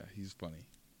 Yeah, he's funny.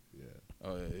 Yeah.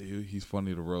 Oh, yeah, he's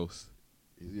funny to roast.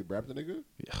 Is he a Brampton nigga?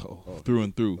 Yeah, through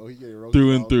and through. Oh, he getting roasted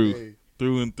through and all through. day.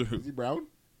 Through and through. Is he brown?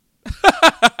 Is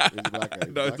he black guy?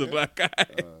 No, it's a black guy.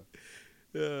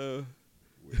 Yeah.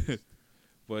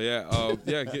 But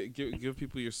yeah, give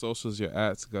people your socials, your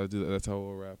ats. Gotta do that. That's how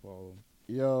we'll wrap all of them.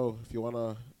 Yo, if you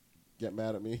wanna get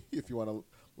mad at me, if you wanna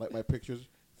like my pictures, if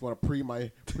you wanna pre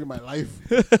my life,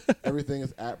 everything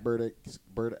is at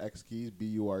BirdXKeys,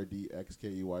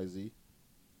 BURDXKEYZ.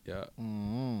 Yeah.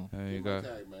 Mm-hmm. And you got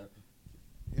tag, man.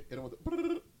 Hit him with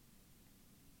the.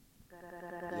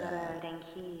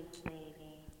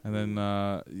 And then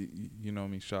you know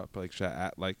me, shop like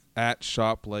Shack at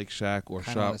shop like Shack or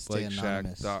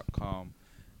shoplikeshack.com.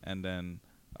 And then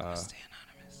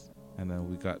and then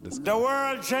we got this. The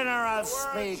world general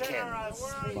speaking.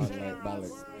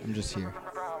 I'm just here.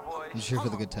 I'm just here for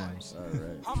the good times. All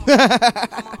right.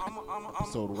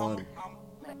 Episode 1.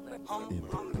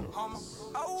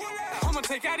 I'ma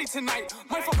take Addy tonight,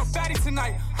 might fuck a fatty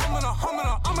tonight.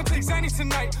 I'ma take Zanny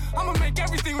tonight. I'ma make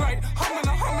everything right. I'm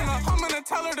gonna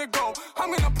tell her to go.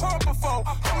 I'm gonna pour up a foe.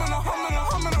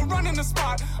 I'm gonna run in the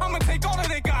spot. I'ma take all that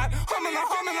they got. I'm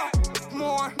gonna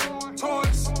more.